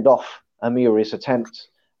to fend off Amiri's attempt.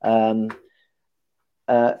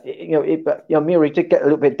 Amiri did get a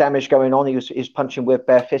little bit of damage going on. He was punching with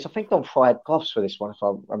bare fists. I think Don Fry had gloves for this one, if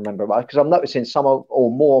I remember right, because I'm noticing some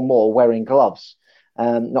or more wearing gloves.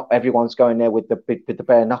 Not everyone's going there with the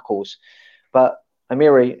bare knuckles. But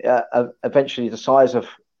Amiri, eventually the size of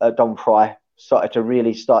Don Fry started to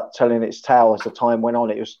really start telling its tale as the time went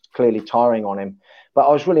on. It was clearly tiring on him. But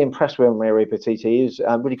I was really impressed with Amiri Batista. He was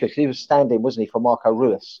really good. He was standing, wasn't he, for Marco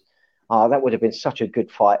Ruiz. That would have been such a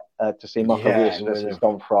good fight to see Marco Ruiz versus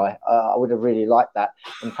Don Fry. I would have really liked that,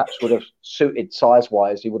 and perhaps would have suited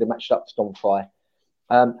size-wise. He would have matched up to Don Fry.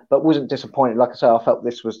 But wasn't disappointed. Like I say, I felt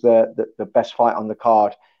this was the best fight on the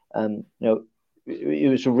card. It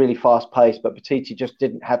was a really fast pace, but Batista just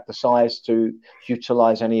didn't have the size to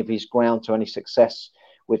utilize any of his ground to any success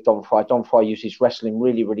with Don Fry. Don Fry used his wrestling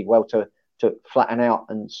really, really well to flatten out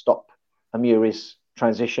and stop Amiri's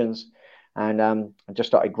transitions, and just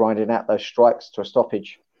started grinding out those strikes to a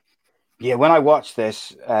stoppage. Yeah, when I watched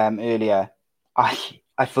this earlier,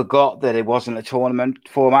 I forgot that it wasn't a tournament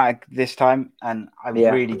format this time, and I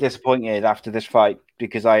was really disappointed after this fight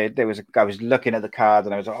because I was looking at the card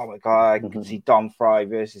and I was like, oh my god, I can see Don Fry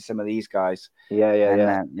versus some of these guys.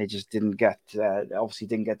 They just didn't get obviously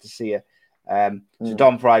didn't get to see it. So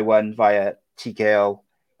Don Fry won via TKO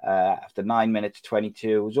after 9 minutes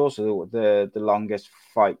 22. It was also the longest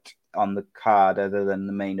fight on the card other than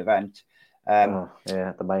the main event. The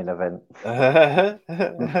main event.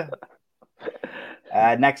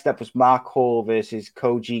 Next up was Mark Hall versus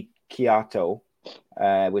Koji Kiato,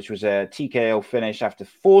 which was a TKO finish after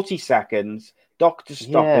 40 seconds, doctor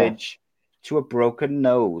stoppage to a broken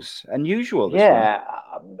nose. Unusual.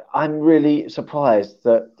 I'm really surprised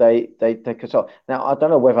that they could stop. Now, I don't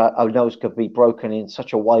know whether a nose could be broken in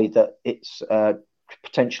such a way that it's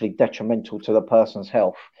potentially detrimental to the person's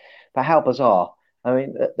health. But how bizarre. I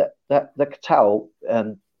mean, the Catal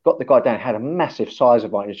got the guy down, had a massive size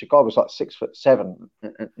advantage. The guy was like 6'7",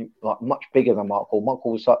 like much bigger than Mark Hall. Mark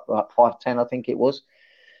Hall was like 5'10", I think it was.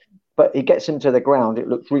 But he gets him to the ground. It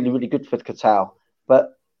looked really, really good for the Catal.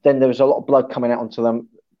 But then there was a lot of blood coming out onto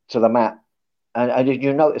the mat. And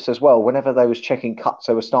you notice as well, whenever they was checking cuts,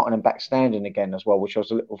 they were starting them back standing again as well, which I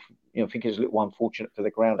was a little, I think it was a little unfortunate for the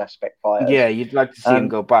ground aspect fighters. Yeah, you'd like to see him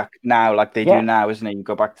go back now, like they do now, isn't it? You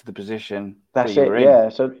go back to the position. That's it. Yeah.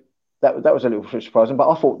 So that was a little surprising, but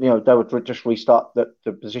I thought they would just restart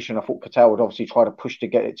the position. I thought Catal would obviously try to push to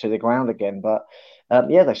get it to the ground again, but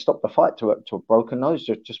they stopped the fight to a broken nose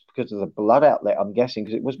just because of the blood outlet. I'm guessing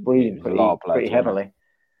because it was bleeding pretty heavily.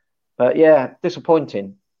 But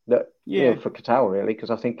disappointing. For Catal really, because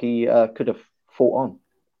I think he could have fought on.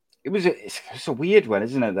 It's a weird one,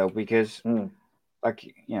 isn't it, though? Because when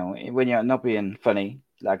you're not being funny,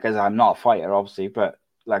 like, as I'm not a fighter, obviously, but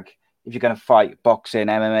like if you're going to fight boxing,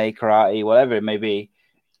 MMA, karate, whatever it may be,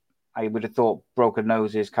 I would have thought broken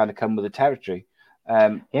noses kind of come with the territory.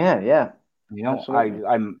 I'm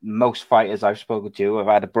most fighters I've spoken to have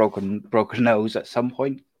had a broken nose at some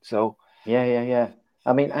point. So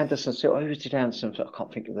I mean, Anderson Silva, who did Anderson? I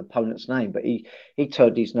can't think of the opponent's name, but he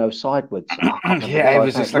turned his nose sideways. It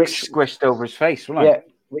was just like squished over his face, wasn't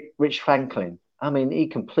it? Rich Franklin. I mean, he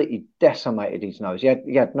completely decimated his nose.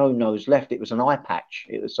 He had no nose left. It was an eye patch.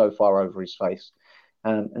 It was so far over his face,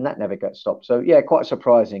 and that never got stopped. So quite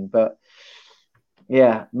surprising. But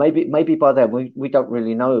maybe by then we don't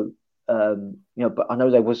really know. But I know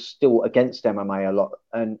they was still against MMA a lot,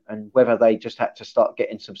 and whether they just had to start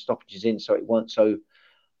getting some stoppages in so it weren't so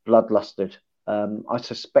bloodlusted. I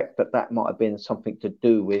suspect that might have been something to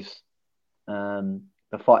do with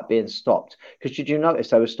the fight being stopped. Because did you notice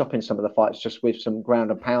they were stopping some of the fights just with some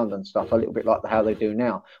ground and pound and stuff, a little bit like how they do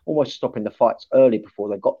now, almost stopping the fights early before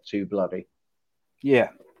they got too bloody. Yeah,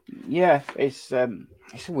 it's a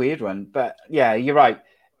weird one, but you're right.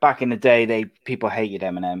 Back in the day, people hated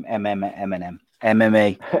MMA.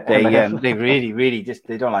 They really, really just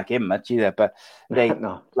they don't like him much either. But they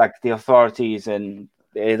like the authorities, and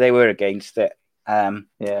they were against it. And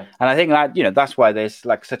I think that that's why there's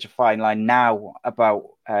like such a fine line now about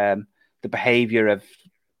the behavior of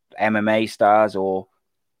MMA stars or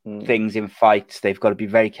things in fights. They've got to be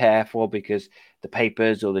very careful because the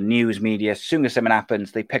papers or the news media, as soon as something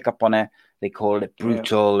happens, they pick up on it. They call it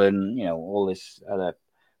brutal and all this other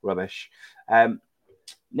rubbish.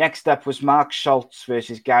 Next up was Mark Schultz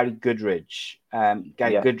versus Gary Goodridge.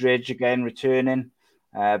 Goodridge again returning,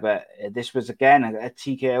 but this was again a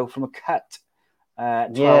TKO from a cut.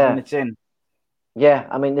 12 minutes in. Yeah,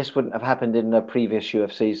 I mean, this wouldn't have happened in the previous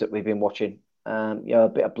UFCs that we've been watching. A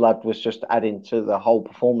bit of blood was just adding to the whole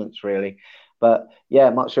performance, really. But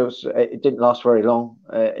Mark Schultz, it didn't last very long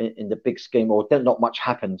in the big scheme, or not much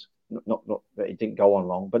happened. Not that it didn't go on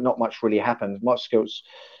long, but not much really happened. Mark Schultz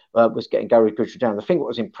was getting Gary Goodridge down. The thing that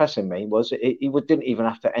was impressing me was he didn't even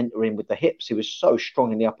have to enter in with the hips. He was so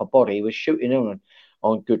strong in the upper body. He was shooting in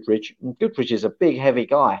on Goodridge. And Goodridge is a big, heavy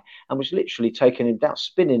guy and was literally taking him down,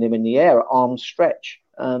 spinning him in the air at arm's stretch.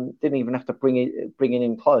 Didn't even have to bring it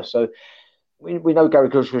in close. So we know Gary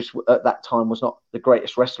Goodridge at that time was not the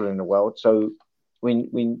greatest wrestler in the world. So we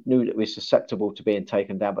knew that we were susceptible to being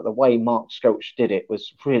taken down. But the way Mark Skelch did it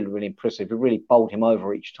was really, really impressive. He really bowled him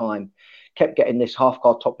over each time. Kept getting this half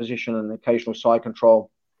guard top position and occasional side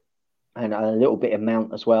control and a little bit of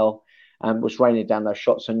mount as well. And was raining down those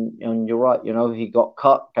shots. And you're right, he got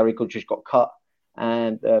cut. Gary Goodridge got cut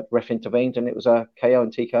and ref intervened. And it was a KO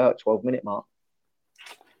and TKO at 12-minute mark.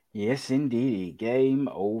 Yes, indeed. Game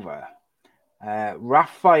over.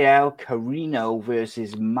 Rafael Carino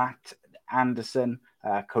versus Matt Anderson.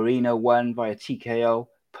 Carino won by a TKO,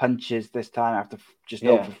 punches this time after just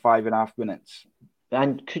over 5.5 minutes.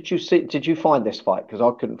 And did you find this fight? Because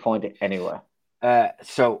I couldn't find it anywhere.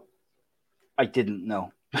 So I didn't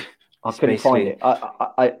know. I couldn't find it.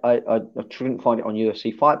 I couldn't find it on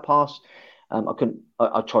UFC Fight Pass.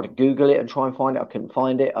 I tried to Google it and try and find it. I couldn't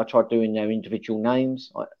find it. I tried doing their individual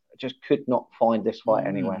names. I just could not find this fight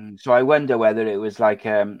anywhere. So I wonder whether it was like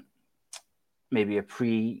maybe a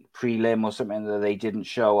prelim or something that they didn't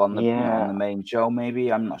show on the main show.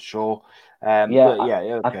 Maybe I'm not sure.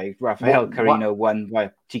 Okay. Rafael Carino won by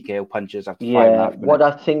TKO punches after 5.5 minutes. What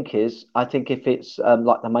I think if it's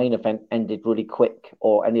like the main event ended really quick,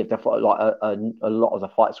 or any of the like a lot of the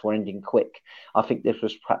fights were ending quick, I think this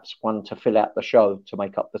was perhaps one to fill out the show to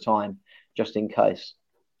make up the time, just in case.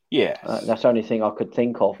 Yeah, that's the only thing I could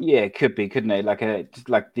think of. Yeah, it could be, couldn't it?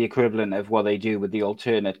 Like the equivalent of what they do with the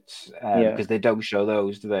alternates, because they don't show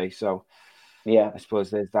those, do they? So, I suppose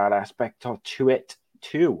there's that aspect to it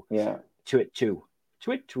too. Yeah, to it too.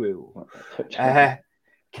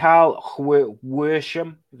 Carl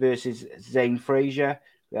Worsham versus Zane Frazier,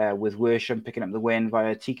 with Worsham picking up the win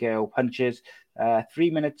via TKO punches, 3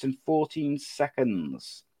 minutes and 14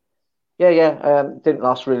 seconds. Didn't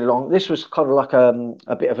last really long. This was kind of like a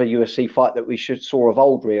bit of a UFC fight that we saw of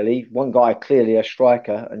old, really. One guy clearly a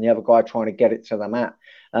striker, and the other guy trying to get it to the mat.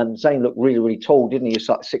 Zane looked really, really tall, didn't he? He was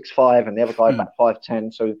like 6'5", and the other guy about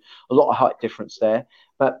 5'10", so a lot of height difference there.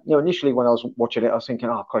 But initially when I was watching it, I was thinking,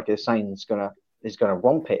 "Oh, crikey, Zane's gonna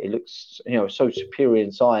romp it." He looks, so superior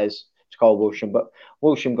in size to Carl Wilsham, but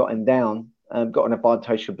Wilsham got him down, got an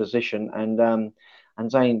advantageous position, and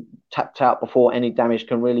Zane tapped out before any damage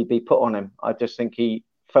can really be put on him. I just think he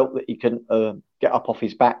felt that he couldn't get up off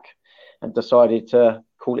his back and decided to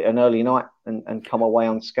call it an early night and come away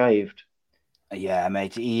unscathed. Yeah,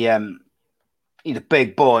 mate. He's a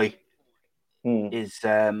big boy. Is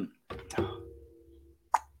Zane,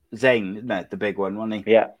 isn't it? The big one, wasn't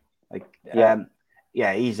he? Yeah.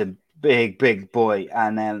 He's a big boy.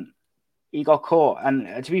 And he got caught.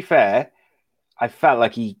 And to be fair, I felt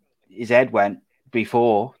like his head went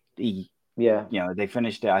before they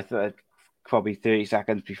finished it. I thought probably 30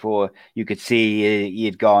 seconds before you could see he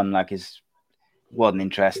had gone, like wasn't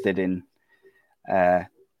interested in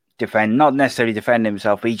not necessarily defend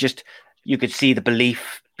himself, but you could see the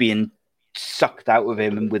belief being sucked out of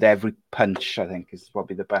him with every punch, I think is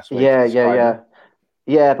probably the best way to describe it.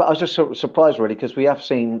 Yeah, but I was just sort of surprised, really, because we have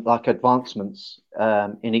seen like advancements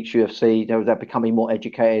in each UFC. They're becoming more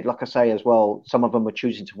educated. Like I say, as well, some of them are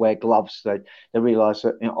choosing to wear gloves. They realise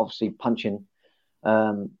that obviously punching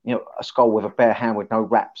a skull with a bare hand with no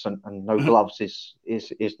wraps and no gloves is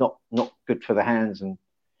not good for the hands, and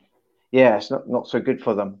it's not so good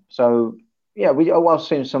for them. So I've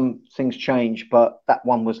seen some things change, but that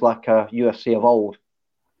one was like a UFC of old.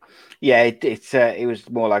 Yeah, it was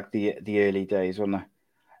more like the early days, wasn't it?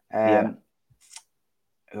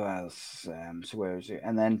 Who else? So where is it?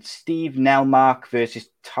 And then Steve Nelmark versus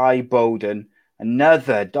Ty Bowden.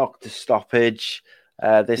 Another doctor stoppage.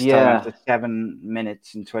 This time after 7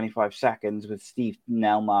 minutes and 25 seconds, with Steve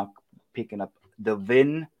Nelmark picking up the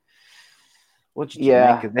win. What did you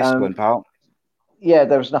make of this one, pal? Yeah,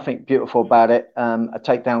 there was nothing beautiful about it. A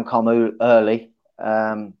takedown come early.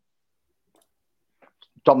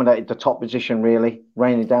 Dominated the top position, really,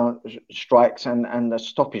 raining down strikes, and the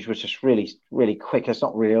stoppage was just really, really quick. There's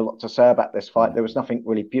not really a lot to say about this fight. There was nothing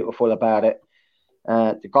really beautiful about it.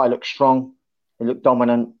 The guy looked strong. He looked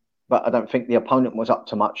dominant, but I don't think the opponent was up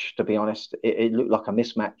to much, to be honest. It looked like a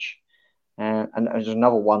mismatch. And there's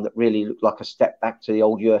another one that really looked like a step back to the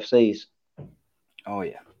old UFCs. Oh,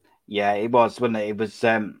 yeah. Yeah, it was, wasn't it? It was...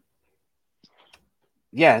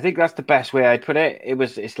 I think that's the best way I'd put it.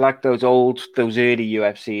 It's like those early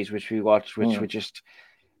UFCs which we watched, which were just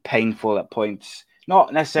painful at points.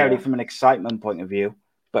 Not necessarily from an excitement point of view,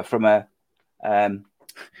 but from a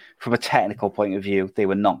technical point of view, they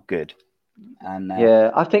were not good. And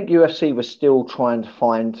I think UFC was still trying to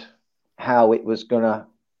find how it was going to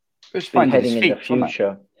Just be finding heading his in the feet, wasn't it?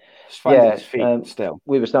 future. Just finding Yeah, his feet still.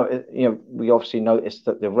 we obviously noticed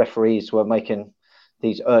that the referees were making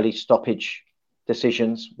these early stoppage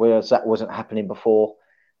decisions, whereas that wasn't happening before.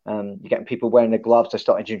 You're getting people wearing the gloves. They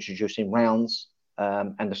started introducing rounds,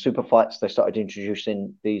 and the super fights. They started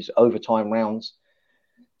introducing these overtime rounds.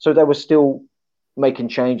 So they were still making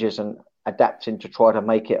changes and adapting to try to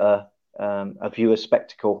make it a viewer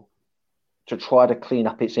spectacle, to try to clean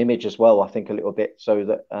up its image as well, I think, a little bit, so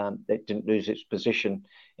that it didn't lose its position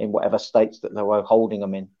in whatever states that they were holding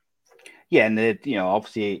them in. Yeah, and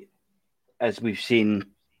obviously, as we've seen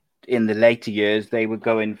in the later years, they were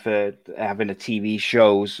going for having a TV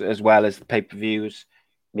shows as well as the pay-per-views,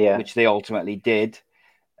 which they ultimately did.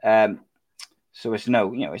 So it's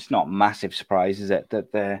not a massive surprise, is it,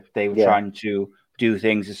 that they were trying to do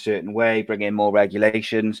things a certain way, bring in more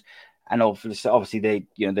regulations, and obviously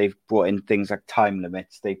they've brought in things like time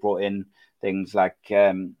limits. They brought in things like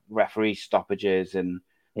referee stoppages, and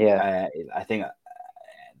I think,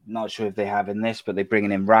 not sure if they have in this, but they're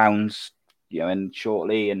bringing in rounds, and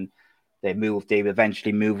shortly, and they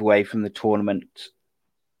eventually move away from the tournament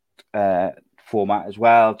format as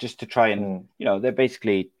well, just to try and they're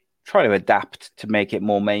basically try to adapt to make it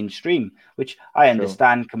more mainstream, which I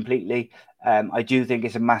understand completely. I do think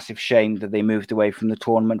it's a massive shame that they moved away from the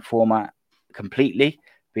tournament format completely,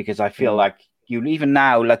 because I feel like even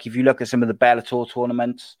now, like if you look at some of the Bellator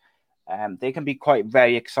tournaments, they can be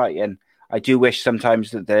very exciting. I do wish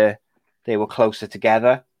sometimes that they were closer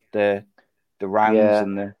together, the rounds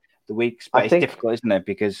and the weeks, but it's difficult, isn't it?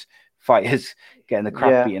 Because fighters getting the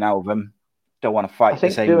crap beaten out of them don't want to fight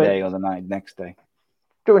the same day or the next day.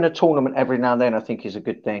 Doing a tournament every now and then, I think, is a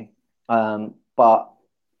good thing. But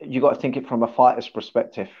you got to think it from a fighter's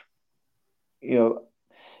perspective.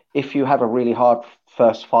 If you have a really hard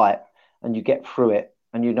first fight and you get through it,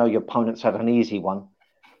 and your opponent's had an easy one,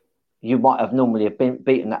 you might have normally been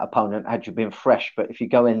beaten that opponent had you been fresh. But if you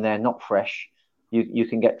go in there not fresh, you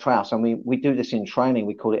can get trounced. I mean, we do this in training.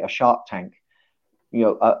 We call it a shark tank.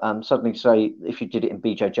 Suddenly say, if you did it in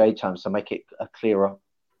BJJ terms to make it a clearer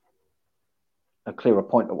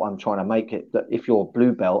point of what I'm trying to make it, that if you're a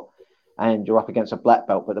blue belt and you're up against a black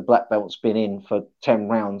belt, but the black belt's been in for 10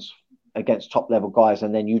 rounds against top level guys,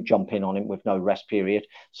 and then you jump in on him with no rest period,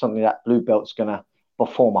 suddenly that blue belt's going to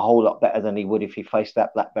perform a whole lot better than he would if he faced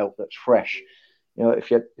that black belt that's fresh.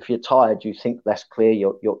 If you're tired, you think less clear,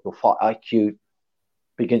 your fight IQ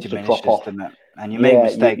begins to drop off, and you make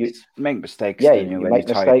mistakes. You make mistakes. You make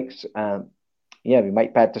mistakes. You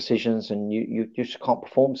make bad decisions, and you just can't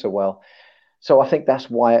perform so well. So I think that's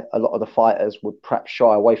why a lot of the fighters would perhaps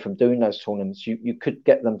shy away from doing those tournaments. You could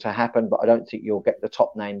get them to happen, but I don't think you'll get the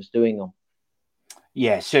top names doing them.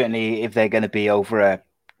 Yeah, certainly if they're going to be over a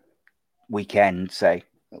weekend, say.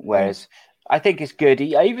 Whereas I think it's good.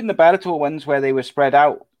 Even the Bellator ones where they were spread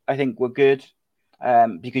out, I think were good,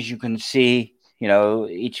 because you can see,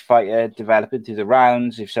 each fighter developing through the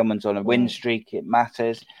rounds. If someone's on a win streak, it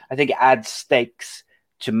matters. I think it adds stakes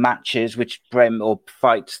to matches or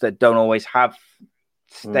fights that don't always have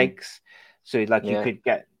stakes. So you could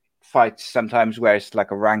get fights sometimes where it's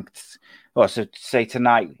like a ranked, so say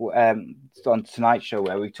tonight on tonight's show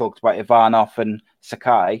where we talked about Ivanov and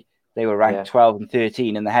Sakai, they were ranked 12 and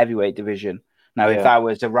 13 in the heavyweight division. Now if that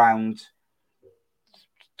was around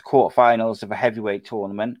quarterfinals of a heavyweight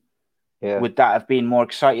tournament, would that have been more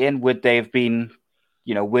exciting? Would they have been,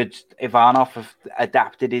 would Ivanov have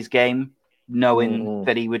adapted his game knowing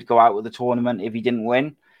that he would go out with the tournament if he didn't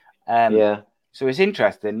win? So it's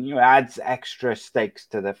interesting. It adds extra stakes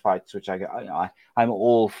to the fights, which I'm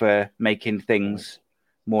all for making things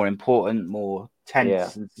more important, more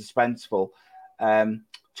tense and suspenseful.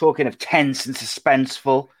 Talking of tense and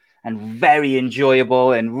suspenseful and very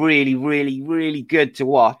enjoyable and really, really, really good to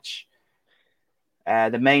watch,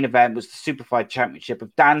 the main event was the Superfight Championship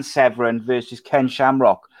of Dan Severn versus Ken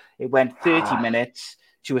Shamrock. It went 30 minutes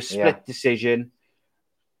to a split decision.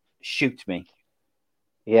 Shoot me.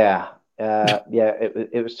 It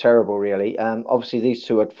was terrible, really. Obviously, these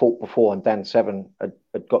two had fought before, and Dan Severn had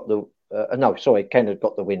got Ken had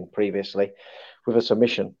got the win previously with a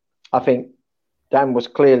submission. I think Dan was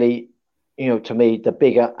clearly, to me, the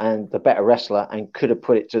bigger and the better wrestler, and could have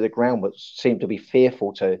put it to the ground, but seemed to be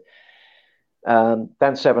fearful to.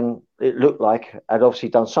 Dan Severn, it looked like, had obviously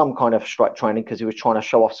done some kind of strike training because he was trying to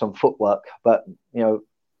show off some footwork, but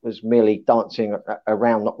was merely dancing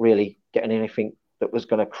around, not really getting anything that was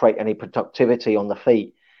going to create any productivity on the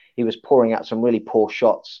feet. He was pouring out some really poor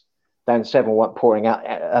shots. Dan Severn weren't pouring out.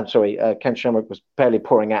 Ken Shamrock was barely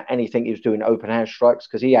pouring out anything. He was doing open hand strikes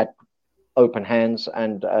because he had open hands,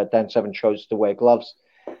 and Dan Severn chose to wear gloves.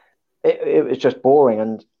 it was just boring,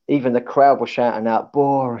 and even the crowd was shouting out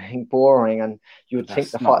boring, boring, and you would think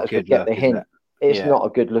the That's not a fighters would good get look, the is hint. it? It's Yeah. not a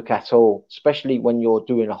good look at all, especially when you're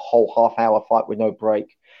doing a whole half-hour fight with no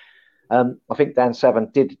break. I think Dan Severn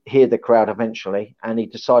did hear the crowd eventually, and he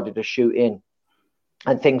decided to shoot in,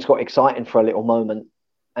 and things got exciting for a little moment.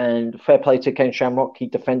 And fair play to Ken Shamrock, he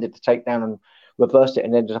defended the takedown and reversed it,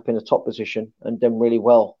 and ended up in the top position and done really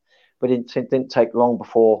well. But it didn't take long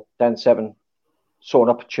before Dan Severn saw an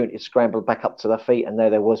opportunity to scramble back up to their feet, and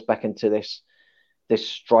there was back into this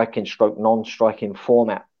striking stroke non-striking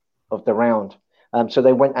format of the round. So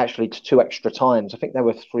they went actually to 2 extra times. I think they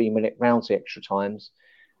were 3-minute rounds, the extra times,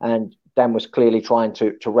 and Dan was clearly trying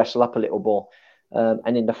to wrestle up a little more.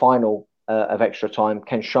 And in the final of extra time,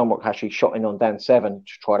 Ken Shamrock actually shot in on Dan Severn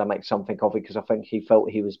to try to make something of it, because I think he felt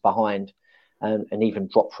he was behind, and even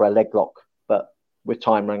dropped for a leg lock, but with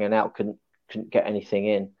time running out, couldn't get anything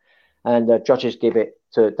in. And judges give it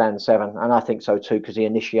to Dan Severn, and I think so too, because he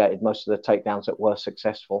initiated most of the takedowns that were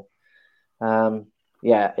successful.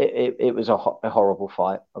 It was a horrible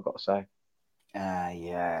fight, I've got to say.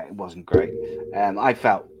 Yeah, it wasn't great. I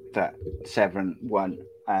felt that Severn won.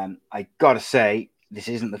 I got to say, this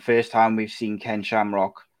isn't the first time we've seen Ken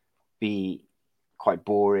Shamrock be quite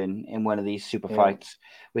boring in one of these super fights,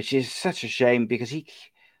 which is such a shame, because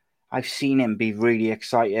I've seen him be really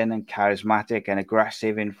exciting and charismatic and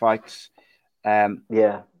aggressive in fights. But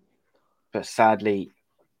sadly,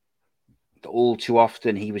 all too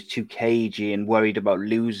often he was too cagey and worried about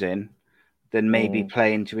losing than maybe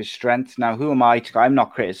playing to his strengths. Now, who am I? I'm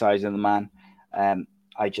not criticizing the man.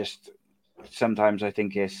 Sometimes I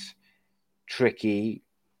think it's tricky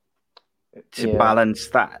to balance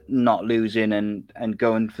that not losing and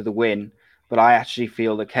going for the win. But I actually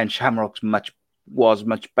feel that Ken Shamrock was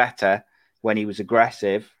much better when he was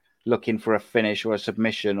aggressive, looking for a finish or a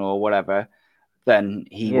submission or whatever, than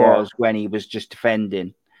he was when he was just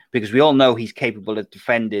defending. Because we all know he's capable of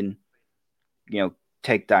defending,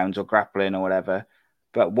 takedowns or grappling or whatever.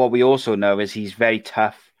 But what we also know is he's very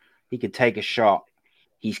tough. He can take a shot.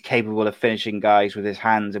 He's capable of finishing guys with his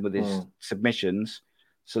hands and with his submissions.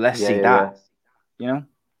 So let's see that.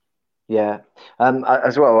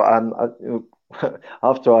 As well,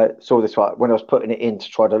 after I saw this fight, when I was putting it in to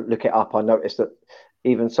try to look it up, I noticed that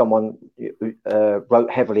even someone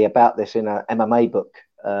wrote heavily about this in an MMA book,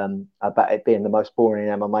 about it being the most boring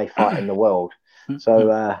MMA fight in the world.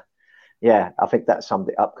 So, I think that summed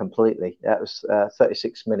it up completely. That was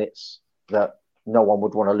 36 minutes that no one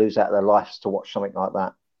would want to lose out of their lives to watch something like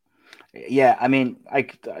that. Yeah, I mean,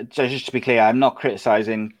 just to be clear, I'm not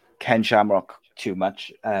criticizing Ken Shamrock too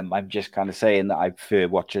much. I'm just kind of saying that I prefer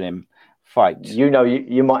watching him fight. You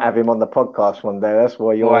might have him on the podcast one day. That's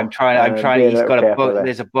why you're. I'm trying. He's got a book.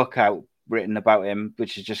 There's a book out written about him,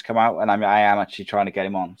 which has just come out, and I am actually trying to get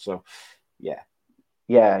him on. So, yeah.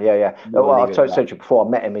 Well, I've told you before. I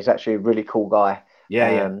met him. He's actually a really cool guy.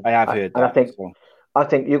 Yeah. I have heard that. And I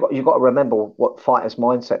think you got to remember what fighters'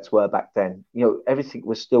 mindsets were back then. Everything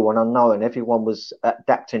was still an unknown. Everyone was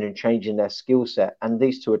adapting and changing their skill set, and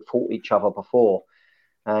these two had fought each other before,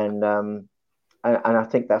 and I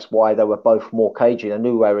think that's why they were both more cagey. They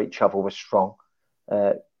knew where each other was strong.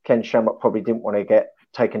 Ken Shamrock probably didn't want to get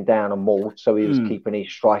taken down and mauled, so he was keeping his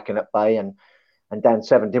striking at bay, and Dan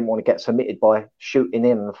Severn didn't want to get submitted by shooting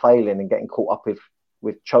in and failing and getting caught up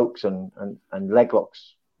with chokes and leg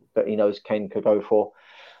locks that he knows Ken could go for.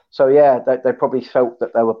 So they probably felt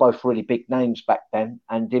that they were both really big names back then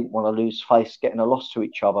and didn't want to lose face getting a loss to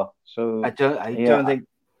each other. So I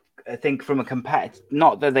think from a competitive,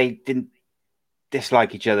 not that they didn't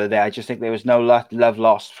dislike each other there. I just think there was no love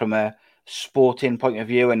lost from a sporting point of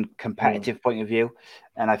view and competitive point of view.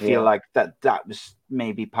 And I feel like that was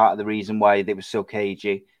maybe part of the reason why they were so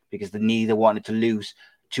cagey, because they neither wanted to lose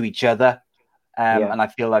to each other. And I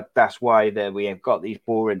feel like that's why we have got these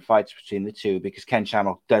boring fights between the two, because Ken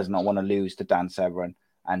Shamrock does not want to lose to Dan Severn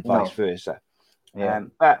and vice versa.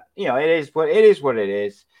 But it is what it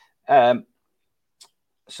is. So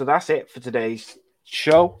that's it for today's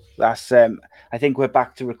show. That's I think we're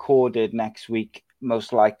back to recorded next week,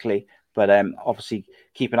 most likely. But obviously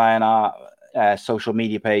keep an eye on our social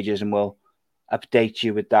media pages, and we'll update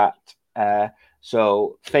you with that.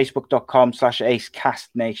 So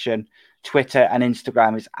facebook.com/ACEcastNation. Twitter and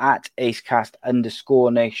Instagram is at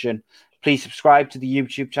ACEcast_nation. Please subscribe to the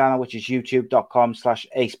YouTube channel, which is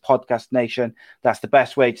youtube.com/AcePodcastNation. That's the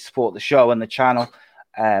best way to support the show and the channel.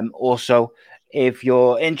 Also, if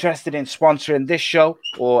you're interested in sponsoring this show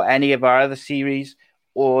or any of our other series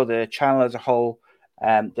or the channel as a whole,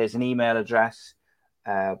 there's an email address,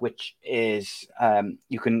 which is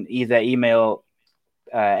you can either email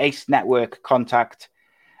Ace Network contact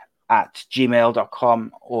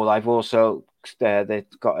sportsocial@gmail.com, or I've also they've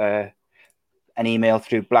got an email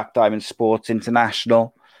through Black Diamond Sports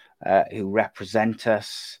International, who represent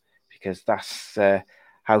us, because that's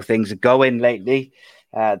how things are going lately.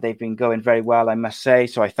 They've been going very well, I must say.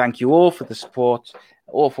 So I thank you all for the support,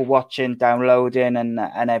 all for watching, downloading,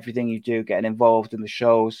 and everything you do, getting involved in the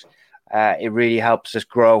shows. It really helps us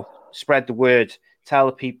grow. Spread the word, tell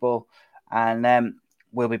the people, and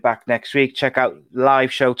we'll be back next week. Check out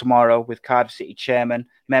live show tomorrow with Cardiff City Chairman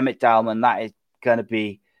Mehmet Dalman. That is going to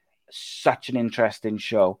be such an interesting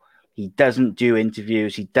show. He doesn't do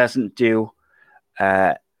interviews. He doesn't do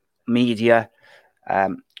media.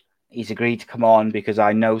 He's agreed to come on because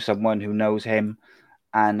I know someone who knows him,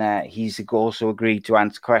 and he's also agreed to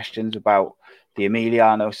answer questions about the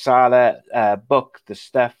Emiliano Sala book, the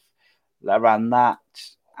stuff around that,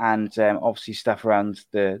 and obviously stuff around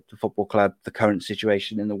the football club, the current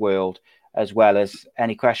situation in the world, as well as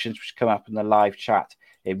any questions which come up in the live chat.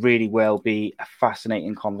 It really will be a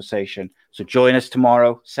fascinating conversation. So join us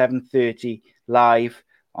tomorrow, 7:30 live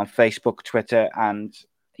on Facebook, Twitter, and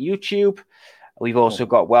YouTube. We've also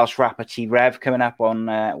got Welsh rapper T-Rev coming up on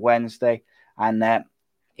Wednesday. And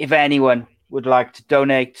if anyone would like to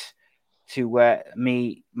donate to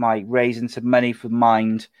me, raising some money for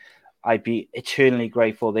Mind, I'd be eternally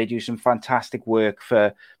grateful. They do some fantastic work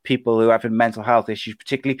for people who are having mental health issues,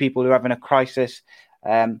 particularly people who are having a crisis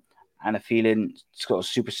and are feeling sort of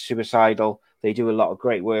super suicidal. They do a lot of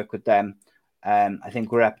great work with them. I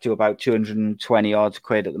think we're up to about 220 odd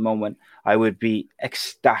quid at the moment. I would be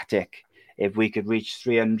ecstatic if we could reach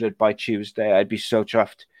 300 by Tuesday. I'd be so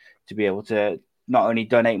chuffed to be able to not only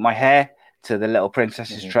donate my hair to the Little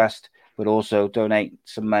Princesses Trust, but also donate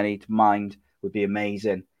some money to Mind. Would be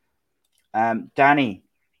amazing. Danny,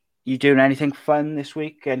 you doing anything fun this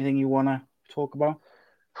week? Anything you want to talk about?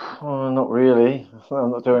 Oh, not really.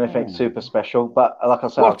 I'm not doing anything super special. But like I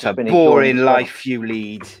said, what a boring life you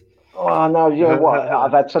lead. Oh, no, you know what?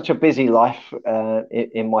 I've had such a busy life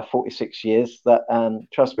in my 46 years that,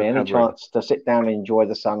 trust me, any chance to sit down and enjoy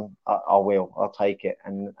the sun, I will. I'll take it.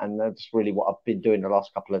 And that's really what I've been doing the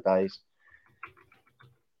last couple of days.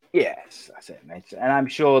 Yes, that's it, mate. And I'm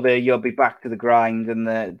sure that you'll be back to the grind and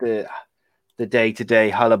the day-to-day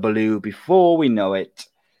hullabaloo before we know it.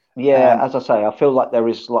 Yeah, as I say, I feel like there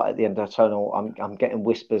is light at the end of the tunnel. I'm getting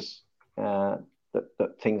whispers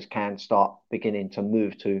that things can start beginning to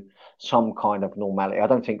move to some kind of normality. I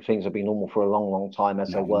don't think things will be normal for a long, long time as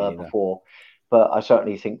they were before, but I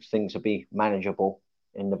certainly think things will be manageable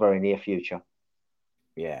in the very near future.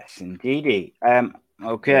 Yes, indeedy.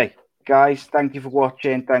 Okay, guys, thank you for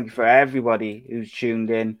watching. Thank you for everybody who's tuned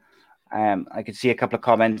in. I can see a couple of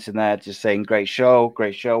comments in there just saying, great show,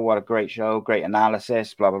 what a great show, great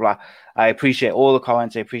analysis, blah, blah, blah. I appreciate all the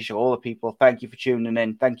comments. I appreciate all the people. Thank you for tuning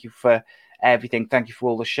in. Thank you for everything. Thank you for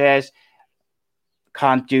all the shares.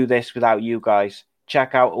 Can't do this without you guys.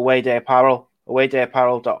 Check out Away Day Apparel,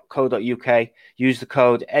 awaydayapparel.co.uk. Use the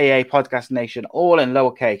code AA Podcast Nation, all in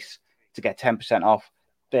lowercase, to get 10% off.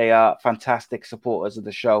 They are fantastic supporters of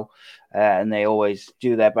the show, and they always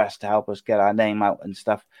do their best to help us get our name out and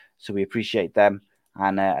stuff. So we appreciate them.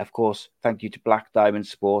 And of course, thank you to Black Diamond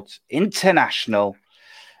Sports International,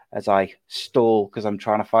 as I stall because I'm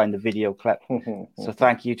trying to find the video clip. So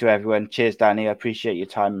thank you to everyone. Cheers, Danny. I appreciate your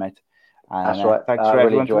time, mate. And, that's right. Thanks for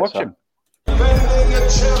everyone for watching. Defending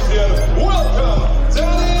champion, welcome,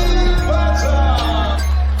 Danny Batten.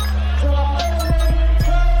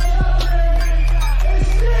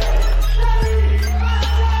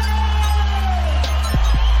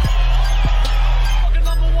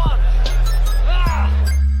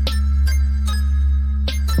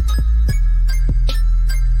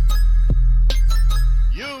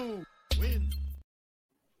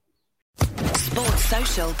 Sports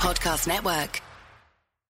Social Podcast Network.